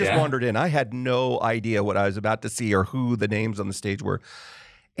 And I just wandered in. I had no idea what I was about to see or who the names on the stage were.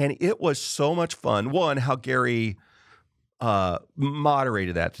 And it was so much fun. One, how Gary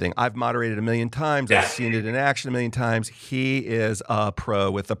moderated that thing. I've moderated a million times. I've seen it in action a million times. He is a pro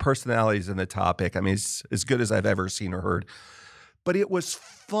with the personalities and the topic. I mean, it's as good as I've ever seen or heard. But it was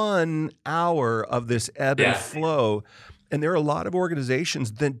fun hour of this ebb and flow. And there are a lot of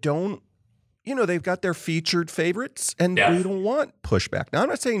organizations that don't, they've got their featured favorites and we don't want pushback. Now, I'm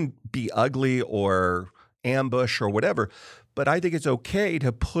not saying be ugly or ambush or whatever, but I think it's okay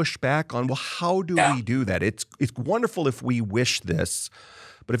to push back on, well, how do we do that? It's wonderful if we wish this,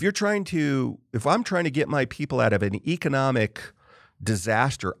 but if I'm trying to get my people out of an economic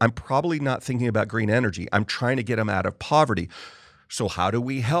disaster, I'm probably not thinking about green energy. I'm trying to get them out of poverty. So how do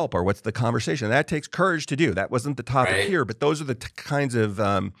we help, or what's the conversation? And that takes courage to do. That wasn't the topic here, but those are the kinds of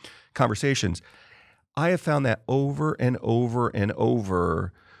conversations. I have found that over and over and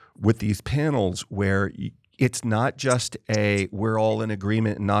over with these panels where it's not just we're all in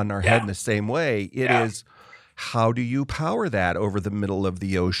agreement and nodding our head in the same way. It is, how do you power that over the middle of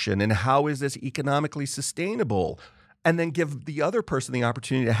the ocean? And how is this economically sustainable? And then give the other person the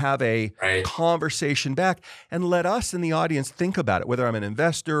opportunity to have a conversation back and let us in the audience think about it, whether I'm an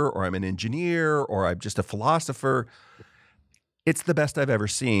investor or I'm an engineer or I'm just a philosopher. It's the best I've ever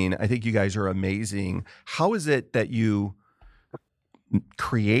seen. I think you guys are amazing. How is it that you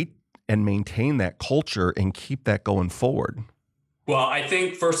create and maintain that culture and keep that going forward? Well, I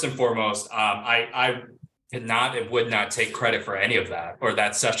think first and foremost, I cannot and would not take credit for any of that, or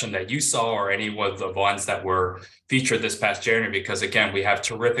that session that you saw, or any of the ones that were featured this past January, because again, we have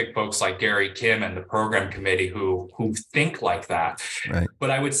terrific folks like Gary Kim and the program committee who think like that. Right.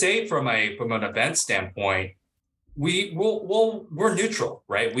 But I would say from an event standpoint, we're neutral,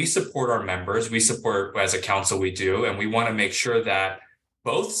 right? We support our members. We support, as a council, we do, and we want to make sure that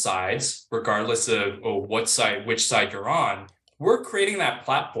both sides, regardless of which side you're on, we're creating that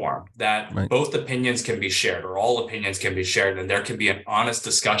platform that both opinions can be shared, or all opinions can be shared, and there can be an honest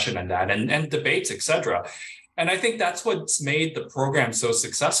discussion on that and debates, et cetera. And I think that's what's made the program so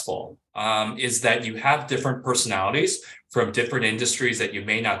successful, is that you have different personalities from different industries that you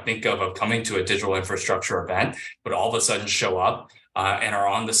may not think of coming to a digital infrastructure event, but all of a sudden show up and are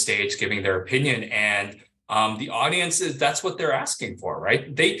on the stage giving their opinion. And the audience that's what they're asking for,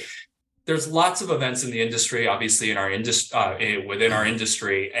 right? There's lots of events in the industry, obviously in our industry, within our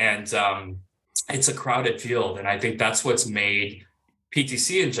industry, and it's a crowded field. And I think that's what's made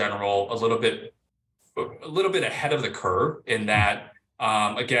PTC in general a little bit ahead of the curve in that,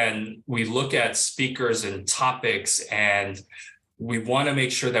 again, we look at speakers and topics, and we want to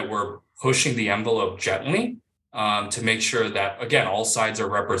make sure that we're pushing the envelope gently. To make sure that, again, all sides are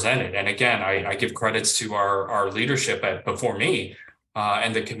represented. And again, I give credits to our leadership before me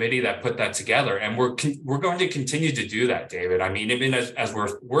and the committee that put that together. And we're going to continue to do that, David. I mean, even as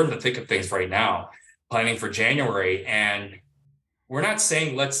we're in the thick of things right now, planning for January, and we're not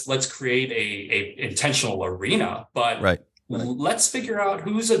saying let's create a intentional arena, but let's figure out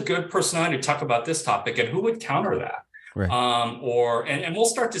who's a good personality to talk about this topic and who would counter that. And we'll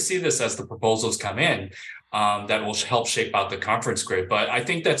start to see this as the proposals come in. That will help shape out the conference grid. But I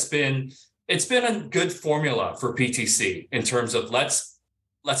think it's been a good formula for PTC in terms of let's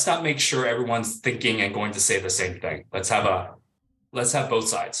not make sure everyone's thinking and going to say the same thing. Let's have both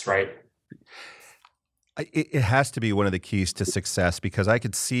sides, right? It has to be one of the keys to success, because I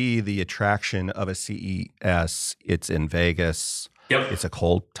could see the attraction of a CES. It's in Vegas. Yep. It's a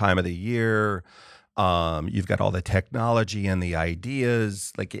cold time of the year. You've got all the technology and the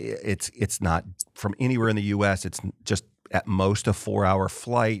ideas. Like it's not from anywhere in the U.S. It's just at most a 4-hour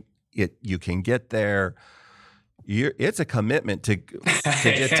flight. You can get there. It's a commitment to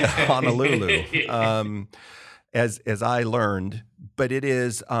get to Honolulu, as I learned. But it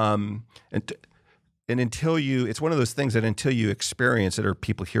is, and until it's one of those things that until you experience it, or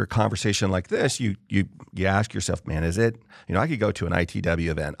people hear a conversation like this, you ask yourself, man, is it? I could go to an ITW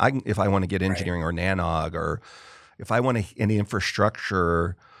event. If I want to get engineering or NANOG, or if I want an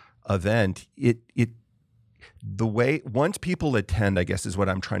infrastructure event, the way once people attend, I guess is what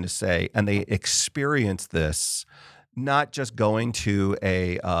I'm trying to say, and they experience this, not just going to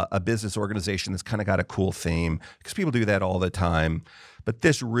a business organization that's kind of got a cool theme, because people do that all the time, but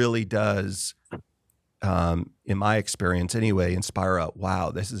this really does. In my experience anyway, inspire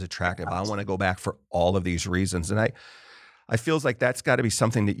wow, this is attractive. I want to go back for all of these reasons. And I feels like that's got to be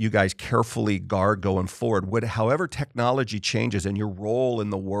something that you guys carefully guard going forward. However technology changes and your role in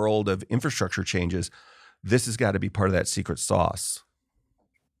the world of infrastructure changes, this has got to be part of that secret sauce.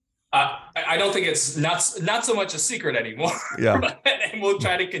 I don't think it's not so much a secret anymore. Yeah. And we'll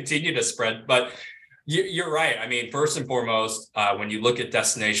try to continue to spread. But You're right. I mean, first and foremost, when you look at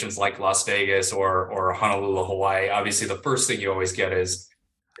destinations like Las Vegas or Honolulu, Hawaii, obviously the first thing you always get is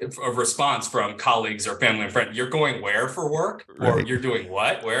a response from colleagues or family and friends. You're going where for work, or Right. you're doing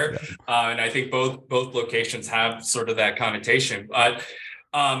what, where? Yeah. And I think both locations have sort of that connotation. But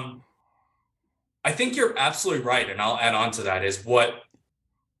I think you're absolutely right, and I'll add on to that is what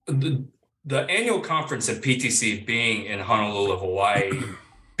the annual conference at PTC being in Honolulu, Hawaii,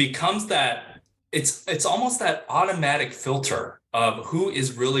 becomes that it's almost that automatic filter of who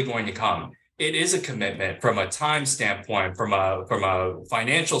is really going to come. It is a commitment from a time standpoint, from a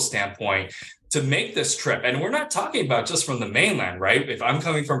financial standpoint, to make this trip. And we're not talking about just from the mainland, right? If I'm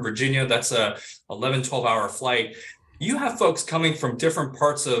coming from Virginia, that's a 11, 12-hour flight. You have folks coming from different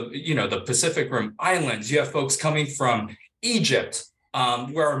parts of, the Pacific Rim Islands. You have folks coming from Egypt,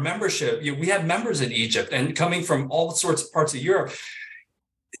 where our membership, we have members in Egypt and coming from all sorts of parts of Europe.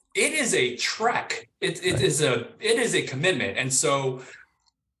 It is a trek. It is a commitment. And so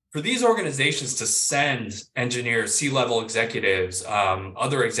for these organizations to send engineers, C-level executives,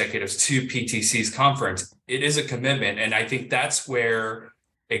 other executives to PTC's conference, it is a commitment. And I think that's where,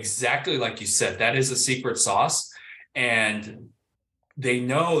 exactly like you said, that is a secret sauce. And they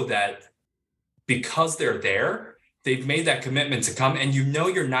know that because they're there, they've made that commitment to come, and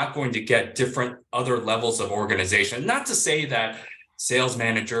you're not going to get different other levels of organization. Not to say that sales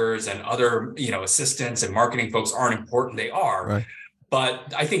managers and other, assistants and marketing folks aren't important. They are. Right.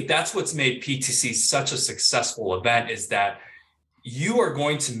 But I think that's what's made PTC such a successful event, is that you are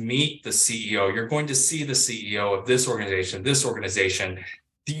going to meet the CEO. You're going to see the CEO of this organization.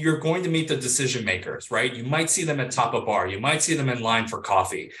 You're going to meet the decision makers, right? You might see them at top of bar. You might see them in line for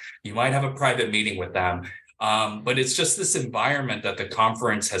coffee. You might have a private meeting with them. But it's just this environment that the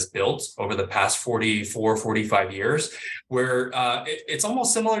conference has built over the past 44, 45 years, where it's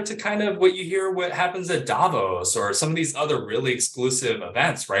almost similar to kind of what you hear what happens at Davos or some of these other really exclusive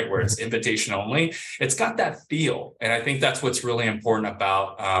events, right? Where it's invitation only. It's got that feel. And I think that's what's really important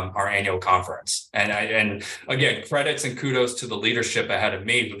about our annual conference. And again, credits and kudos to the leadership ahead of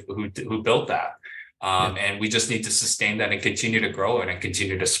me who built that. And we just need to sustain that and continue to grow it and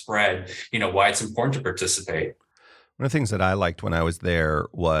continue to spread, why it's important to participate. One of the things that I liked when I was there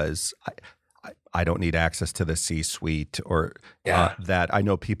was I don't need access to the C-suite or that I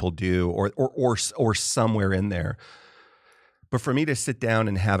know people do or somewhere in there. But for me to sit down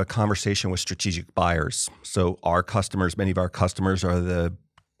and have a conversation with strategic buyers, so our customers, many of our customers are the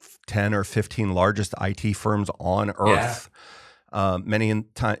 10 or 15 largest IT firms on earth.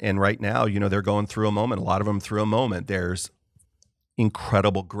 And right now, they're going through a moment. A lot of them through a moment. There's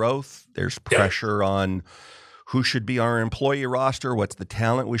incredible growth. There's pressure on who should be our employee roster. What's the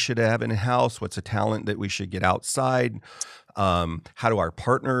talent we should have in-house? What's the talent that we should get outside? How do our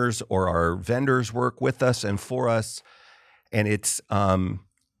partners or our vendors work with us and for us? And it's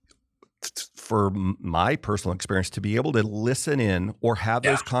for my personal experience to be able to listen in or have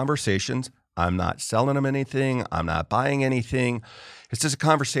those conversations. I'm not selling them anything. I'm not buying anything. It's just a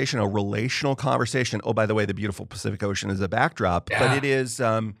conversation, a relational conversation. Oh, by the way, the beautiful Pacific Ocean is a backdrop, but it is,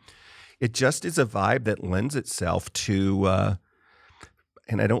 it just is a vibe that lends itself to,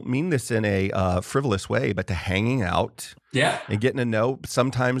 and I don't mean this in a frivolous way, but to hanging out and getting to know.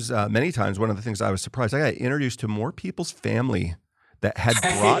 Sometimes, many times, one of the things I was surprised, I got introduced to more people's family that had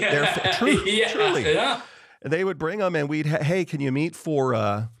brought their, truly. They would bring them and we'd, hey, can you meet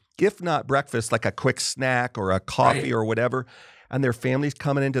for, if not breakfast, like a quick snack or a coffee or whatever, and their family's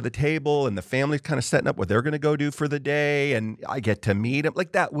coming into the table and the family's kind of setting up what they're going to go do for the day, and I get to meet them.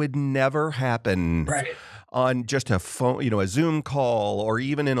 Like that would never happen on just a phone, a Zoom call or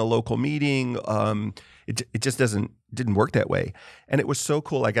even in a local meeting. It just didn't work that way. And it was so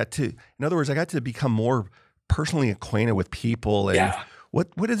cool. I got to become more personally acquainted with people and what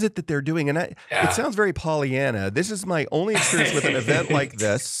is it that they're doing? And it sounds very Pollyanna. This is my only experience with an event like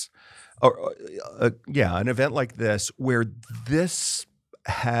this. An event like this where this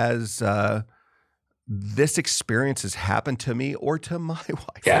experience has happened to me or to my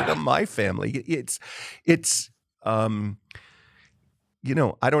wife or to my family. It's I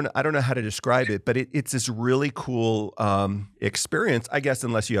don't know how to describe it, but it's this really cool experience, I guess,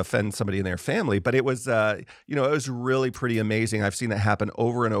 unless you offend somebody in their family. But it was it was really pretty amazing. I've seen that happen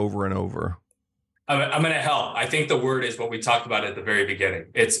over and over and over. I'm going to help. I think the word is what we talked about at the very beginning.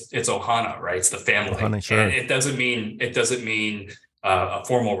 It's Ohana, right? It's the family. Ohana, sure. And it doesn't mean a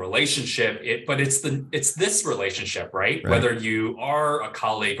formal relationship, but it's this relationship, right? Whether you are a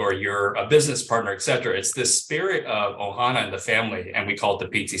colleague or you're a business partner, et cetera. It's this spirit of Ohana and the family, and we call it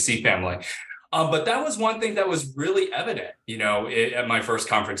the PTC family. But that was one thing that was really evident, at my first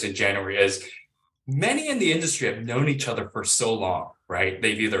conference in January is many in the industry have known each other for so long, right?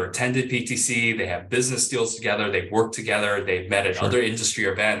 They've either attended PTC, they have business deals together, they've worked together, they've met at other industry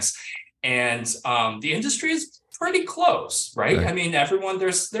events, and the industry is pretty close, right? I mean, everyone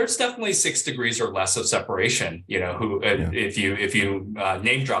there's definitely 6 degrees or less of separation, if you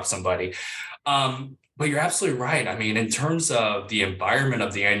name drop somebody. But you're absolutely right. I mean, in terms of the environment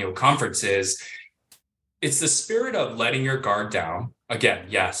of the annual conferences, it's the spirit of letting your guard down. Again,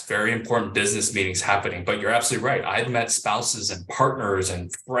 yes, very important business meetings happening, but you're absolutely right. I've met spouses and partners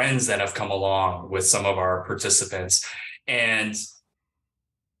and friends that have come along with some of our participants, and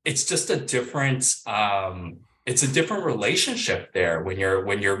it's just a different it's a different relationship there when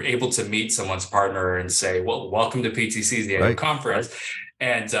you're able to meet someone's partner and say, well, welcome to PTC's the annual conference. Right.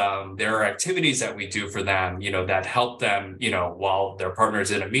 And there are activities that we do for them, that help them, while their partner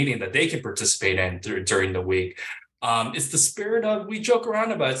is in a meeting that they can participate in during the week. It's the spirit of, we joke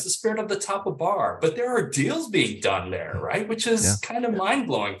around about, it's the spirit of the top of bar, but there are deals being done there, right? Which is kind of mind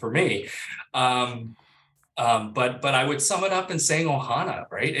blowing for me. But I would sum it up in saying Ohana,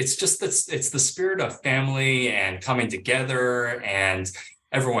 right? It's just it's the spirit of family and coming together and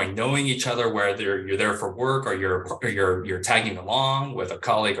everyone knowing each other, whether you're there for work or you're tagging along with a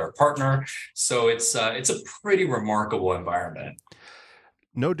colleague or partner. So it's a pretty remarkable environment.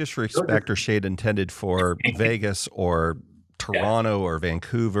 No disrespect or shade intended for Vegas or Toronto or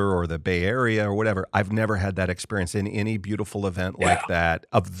Vancouver or the Bay Area or whatever. I've never had that experience in any beautiful event like that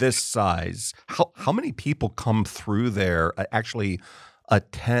of this size. How many people come through there, actually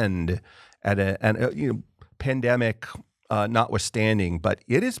attend at a pandemic notwithstanding, but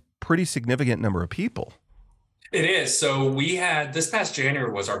it is pretty significant number of people. It is. So we had, this past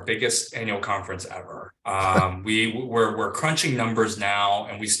January was our biggest annual conference ever. We're crunching numbers now,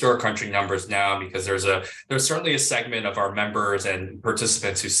 and we still are crunching numbers now because there's certainly a segment of our members and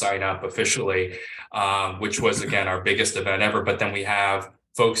participants who sign up officially, which was again our biggest event ever. But then we have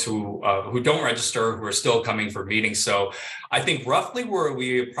folks who don't register, who are still coming for meetings. So I think roughly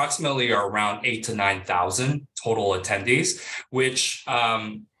we approximately are around 8,000 to 9,000 total attendees, which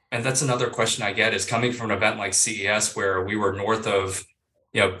and that's another question I get, is coming from an event like CES where we were north of,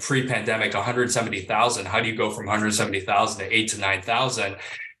 pre-pandemic 170,000. How do you go from 170,000 to 8,000 to 9,000?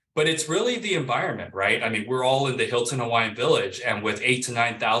 But it's really the environment, right? I mean, we're all in the Hilton Hawaiian Village, and with 8,000 to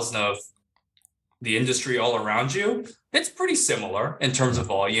 9,000 of the industry all around you, it's pretty similar in terms of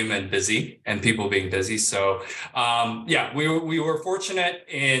volume and busy and people being busy. So we were fortunate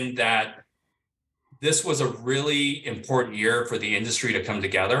in that this was a really important year for the industry to come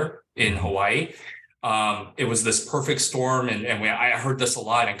together in Hawaii. It was this perfect storm, and I heard this a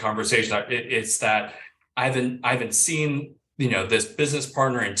lot in conversations. It's that I haven't seen this business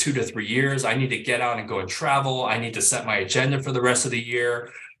partner in 2 to 3 years. I need to get out and go and travel. I need to set my agenda for the rest of the year.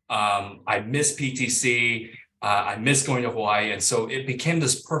 I miss PTC. I miss going to Hawaii, and so it became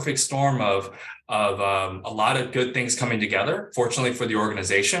this perfect storm of a lot of good things coming together. Fortunately for the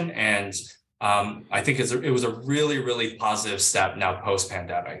organization, and I think it was a really, really positive step now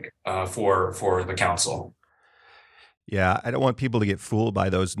post-pandemic for the council. Yeah, I don't want people to get fooled by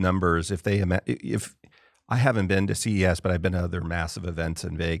those numbers. If I haven't been to CES, but I've been to other massive events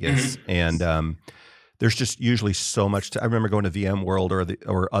in Vegas, and there's just usually so much. I remember going to VMworld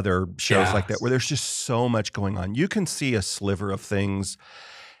or other shows like that where there's just so much going on. You can see a sliver of things.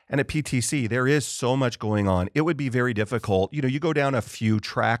 And at PTC, there is so much going on. It would be very difficult. You go down a few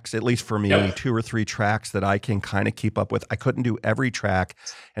tracks, at least for me, 2 or 3 tracks that I can kind of keep up with. I couldn't do every track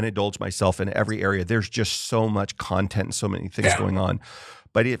and indulge myself in every area. There's just so much content and so many things going on.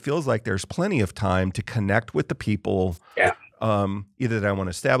 But it feels like there's plenty of time to connect with the people, either that I want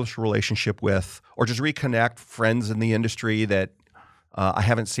to establish a relationship with or just reconnect friends in the industry that I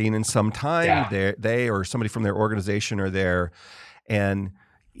haven't seen in some time. They or somebody from their organization are there. And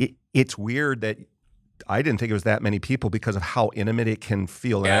it's weird that I didn't think it was that many people because of how intimate it can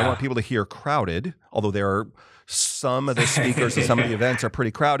feel. And I don't want people to hear crowded, although there are some of the speakers and some of the events are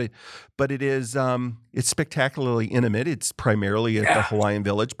pretty crowded. But it is it's spectacularly intimate. It's primarily at the Hawaiian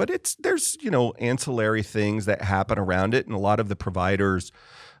Village, but there's ancillary things that happen around it, and a lot of the providers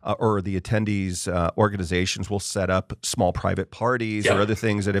or the attendees organizations will set up small private parties or other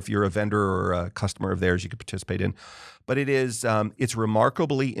things that if you're a vendor or a customer of theirs, you could participate in. But it is it's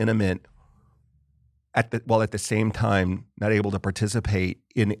remarkably intimate at the same time not able to participate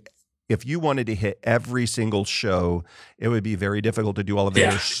in. If you wanted to hit every single show, it would be very difficult to do all of it.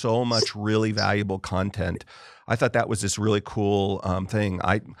 There's so much really valuable content. I thought that was this really cool thing.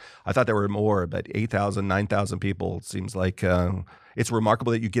 I thought there were more, but 8,000, 9,000 people seems like it's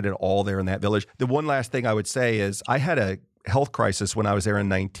remarkable that you get it all there in that village. The one last thing I would say is I had a health crisis when I was there in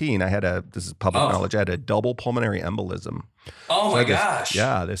 19. This is public knowledge, I had a double pulmonary embolism. Oh my gosh.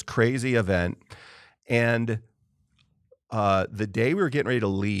 This crazy event. And the day we were getting ready to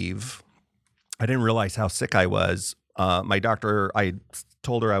leave, I didn't realize how sick I was. My doctor, I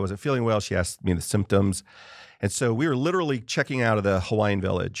told her I wasn't feeling well. She asked me the symptoms. And so we were literally checking out of the Hawaiian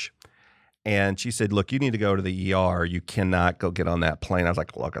Village. And she said, look, you need to go to the ER. You cannot go get on that plane. I was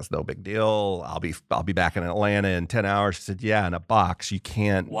like, look, that's no big deal. I'll be back in Atlanta in 10 hours. She said, yeah, in a box. You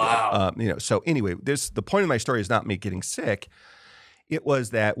can't. Wow. So anyway, the point of my story is not me getting sick. It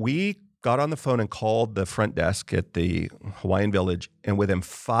was that we got on the phone and called the front desk at the Hawaiian Village. And within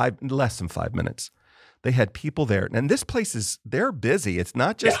less than 5 minutes, they had people there. And this place they're busy. It's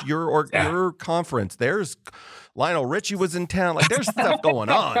not just your conference. There's Lionel Richie was in town. Like there's stuff going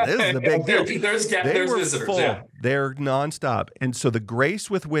on. This is a big deal. There's visitors. Full. Yeah. They're nonstop. And so the grace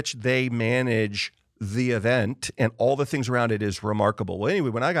with which they manage the event and all the things around it is remarkable. Well,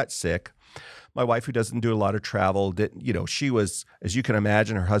 anyway, when I got sick, my wife, who doesn't do a lot of travel, she was, as you can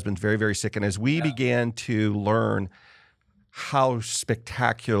imagine, her husband's very, very sick. And as we began to learn how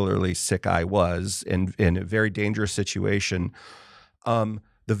spectacularly sick I was in a very dangerous situation, the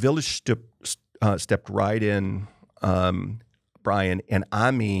village stepped right in, Brian, and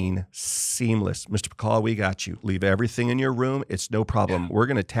I mean seamless. Mr. Pakal, we got you. Leave everything in your room. It's no problem. We're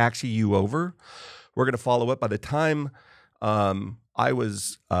going to taxi you over. We're going to follow up. By the time I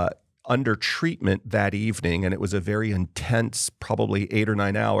was under treatment that evening, and it was a very intense, probably 8 or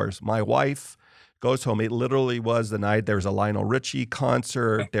 9 hours, my wife goes home. It literally was the night there was a Lionel Richie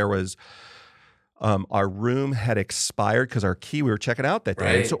concert. There was our room had expired because our key, we were checking out that day.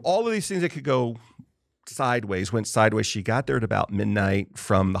 Right. And so all of these things that could go sideways went sideways. She got there at about midnight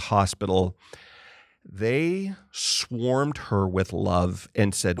from the hospital. They swarmed her with love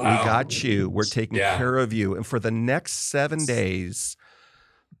and said, we got you. We're taking care of you. And for the next 7 days,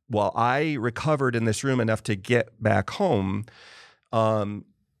 while I recovered in this room enough to get back home, that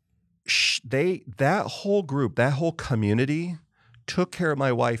whole group, that whole community took care of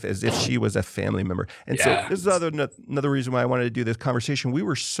my wife as if she was a family member. And so this is another reason why I wanted to do this conversation. We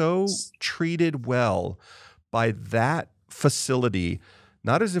were so treated well by that facility,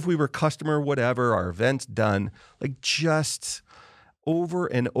 not as if we were customer, whatever, our events done, like just over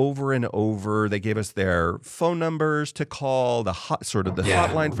and over and over. They gave us their phone numbers to call, the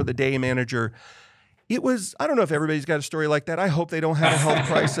hotline for the day manager. It was, I don't know if everybody's got a story like that. I hope they don't have a health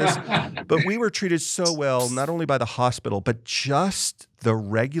crisis. But we were treated so well, not only by the hospital, but just the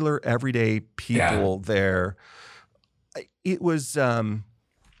regular everyday people there. It was one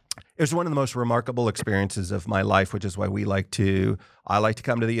of the most remarkable experiences of my life, which is why I like to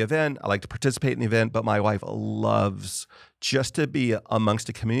come to the event. I like to participate in the event, but my wife loves just to be amongst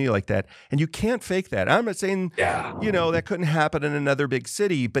a community like that. And you can't fake that. I'm not saying, that couldn't happen in another big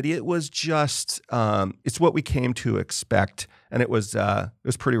city, but it was just, it's what we came to expect. And it was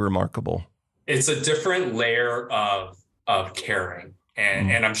pretty remarkable. It's a different layer of caring.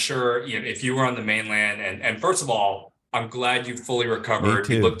 And I'm sure if you were on the mainland, and first of all, I'm glad you fully recovered.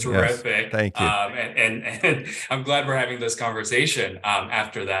 You look terrific. Yes. Thank you. And I'm glad we're having this conversation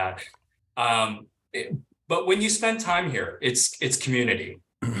after that. But when you spend time here, it's community.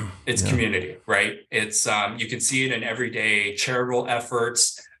 It's community, right? It's you can see it in everyday charitable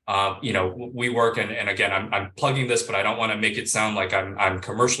efforts. We work, and again, I'm plugging this, but I don't want to make it sound like I'm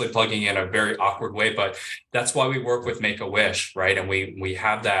commercially plugging in a very awkward way. But that's why we work with Make-A-Wish, right? And we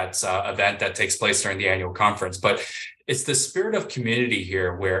have that event that takes place during the annual conference. But it's the spirit of community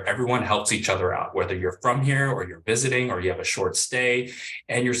here where everyone helps each other out, whether you're from here or you're visiting or you have a short stay,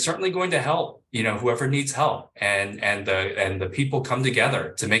 and you're certainly going to help, whoever needs help, and the people come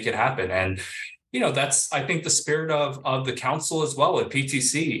together to make it happen. And, that's, I think, the spirit of the council as well at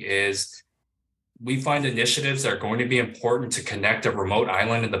PTC is we find initiatives that are going to be important to connect a remote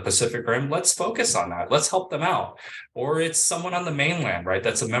island in the Pacific Rim. Let's focus on that. Let's help them out. Or it's someone on the mainland, right?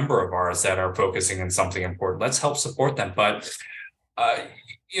 That's a member of ours that are focusing on something important. Let's help support them. But,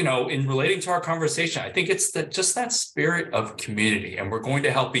 in relating to our conversation, I think it's just that spirit of community, and we're going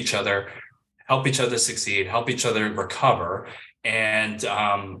to help each other succeed, help each other recover. And,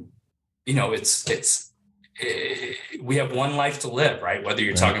 we have one life to live, right? Whether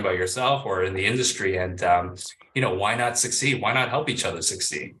you're talking about yourself or in the industry, and why not succeed? Why not help each other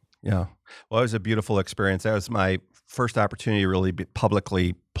succeed? Yeah. Well, it was a beautiful experience. That was my first opportunity to really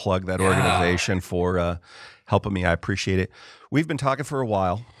publicly plug that organization for helping me. I appreciate it. We've been talking for a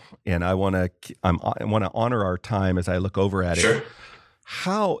while, and I want to honor our time as I look over at it.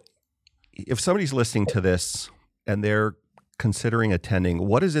 If somebody's listening to this and they're considering attending,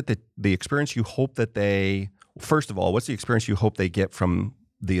 what is it that the experience you hope that they First of all, what's the experience you hope they get from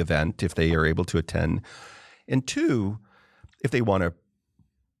the event if they are able to attend? And two, if they want to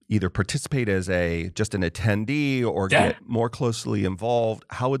either participate as just an attendee or get more closely involved,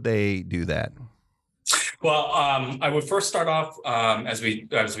 how would they do that? Well, I would first start off, as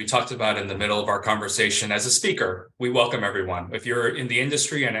we talked about in the middle of our conversation, as a speaker. We welcome everyone. If you're in the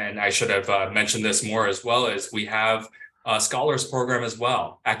industry, and I should have mentioned this more as well, as we have a scholars program as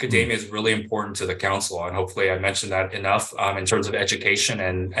well. Academia is really important to the council, and hopefully I mentioned that enough in terms of education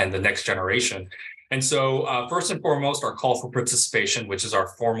and the next generation. And so first and foremost, our call for participation, which is our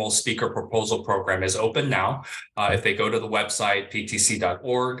formal speaker proposal program, is open now. If they go to the website,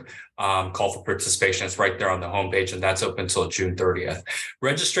 ptc.org, call for participation is right there on the homepage, and that's open until June 30th.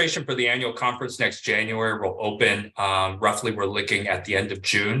 Registration for the annual conference next January will open roughly, we're looking at the end of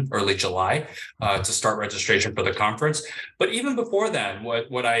June, early July, to start registration for the conference. But even before then,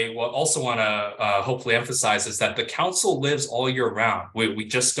 what I also want to hopefully emphasize is that the council lives all year round. We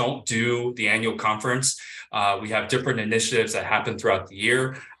just don't do the annual conference. We have different initiatives that happen throughout the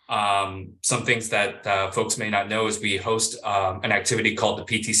year. Some things that folks may not know is we host an activity called the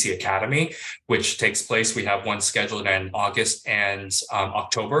PTC Academy, which takes place. We have one scheduled in August and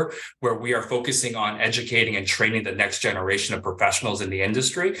October, where we are focusing on educating and training the next generation of professionals in the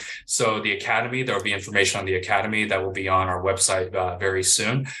industry. So the Academy, there will be information on the Academy that will be on our website very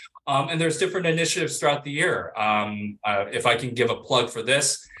soon. And there's different initiatives throughout the year. If I can give a plug for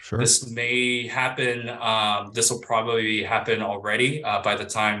this, sure. This may happen. This will probably happen already by the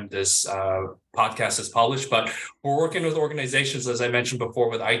time this podcast is published, but we're working with organizations, as I mentioned before,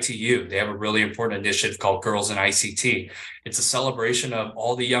 with ITU. They have a really important initiative called Girls in ICT. It's a celebration of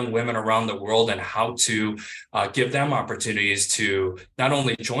all the young women around the world and how to give them opportunities to not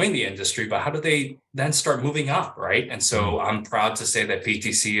only join the industry, but how do they then start moving up, right? And so I'm proud to say that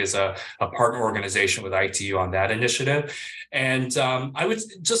PTC is a partner organization with ITU on that initiative. And I would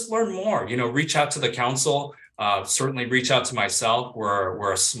just learn more, reach out to the council. Certainly reach out to myself.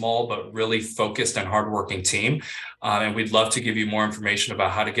 We're a small but really focused and hardworking team, and we'd love to give you more information about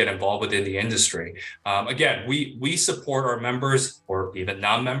how to get involved within the industry. Again, we support our members or even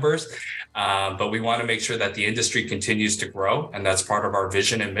non-members, but we want to make sure that the industry continues to grow, and that's part of our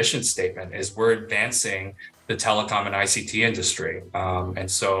vision and mission statement. Is we're advancing the telecom and ICT industry, and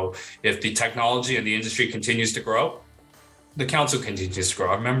so if the technology and the industry continues to grow, the council continues to grow.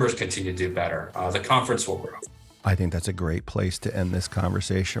 Our members continue to do better. The conference will grow. I think that's a great place to end this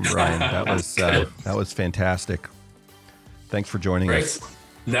conversation, Brian. That was fantastic. Thanks for joining us.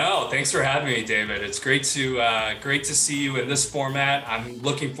 No, thanks for having me, David. It's great to see you in this format. I'm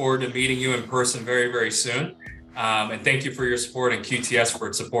looking forward to meeting you in person very, very soon. And thank you for your support and QTS for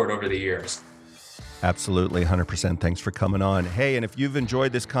its support over the years. Absolutely, 100%. Thanks for coming on. Hey, and if you've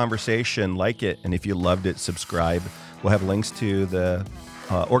enjoyed this conversation, like it, and if you loved it, subscribe. We'll have links to the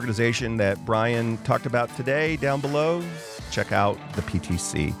organization that Brian talked about today down below. Check out the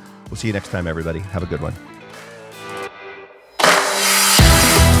PTC. We'll see you next time, everybody. Have a good one.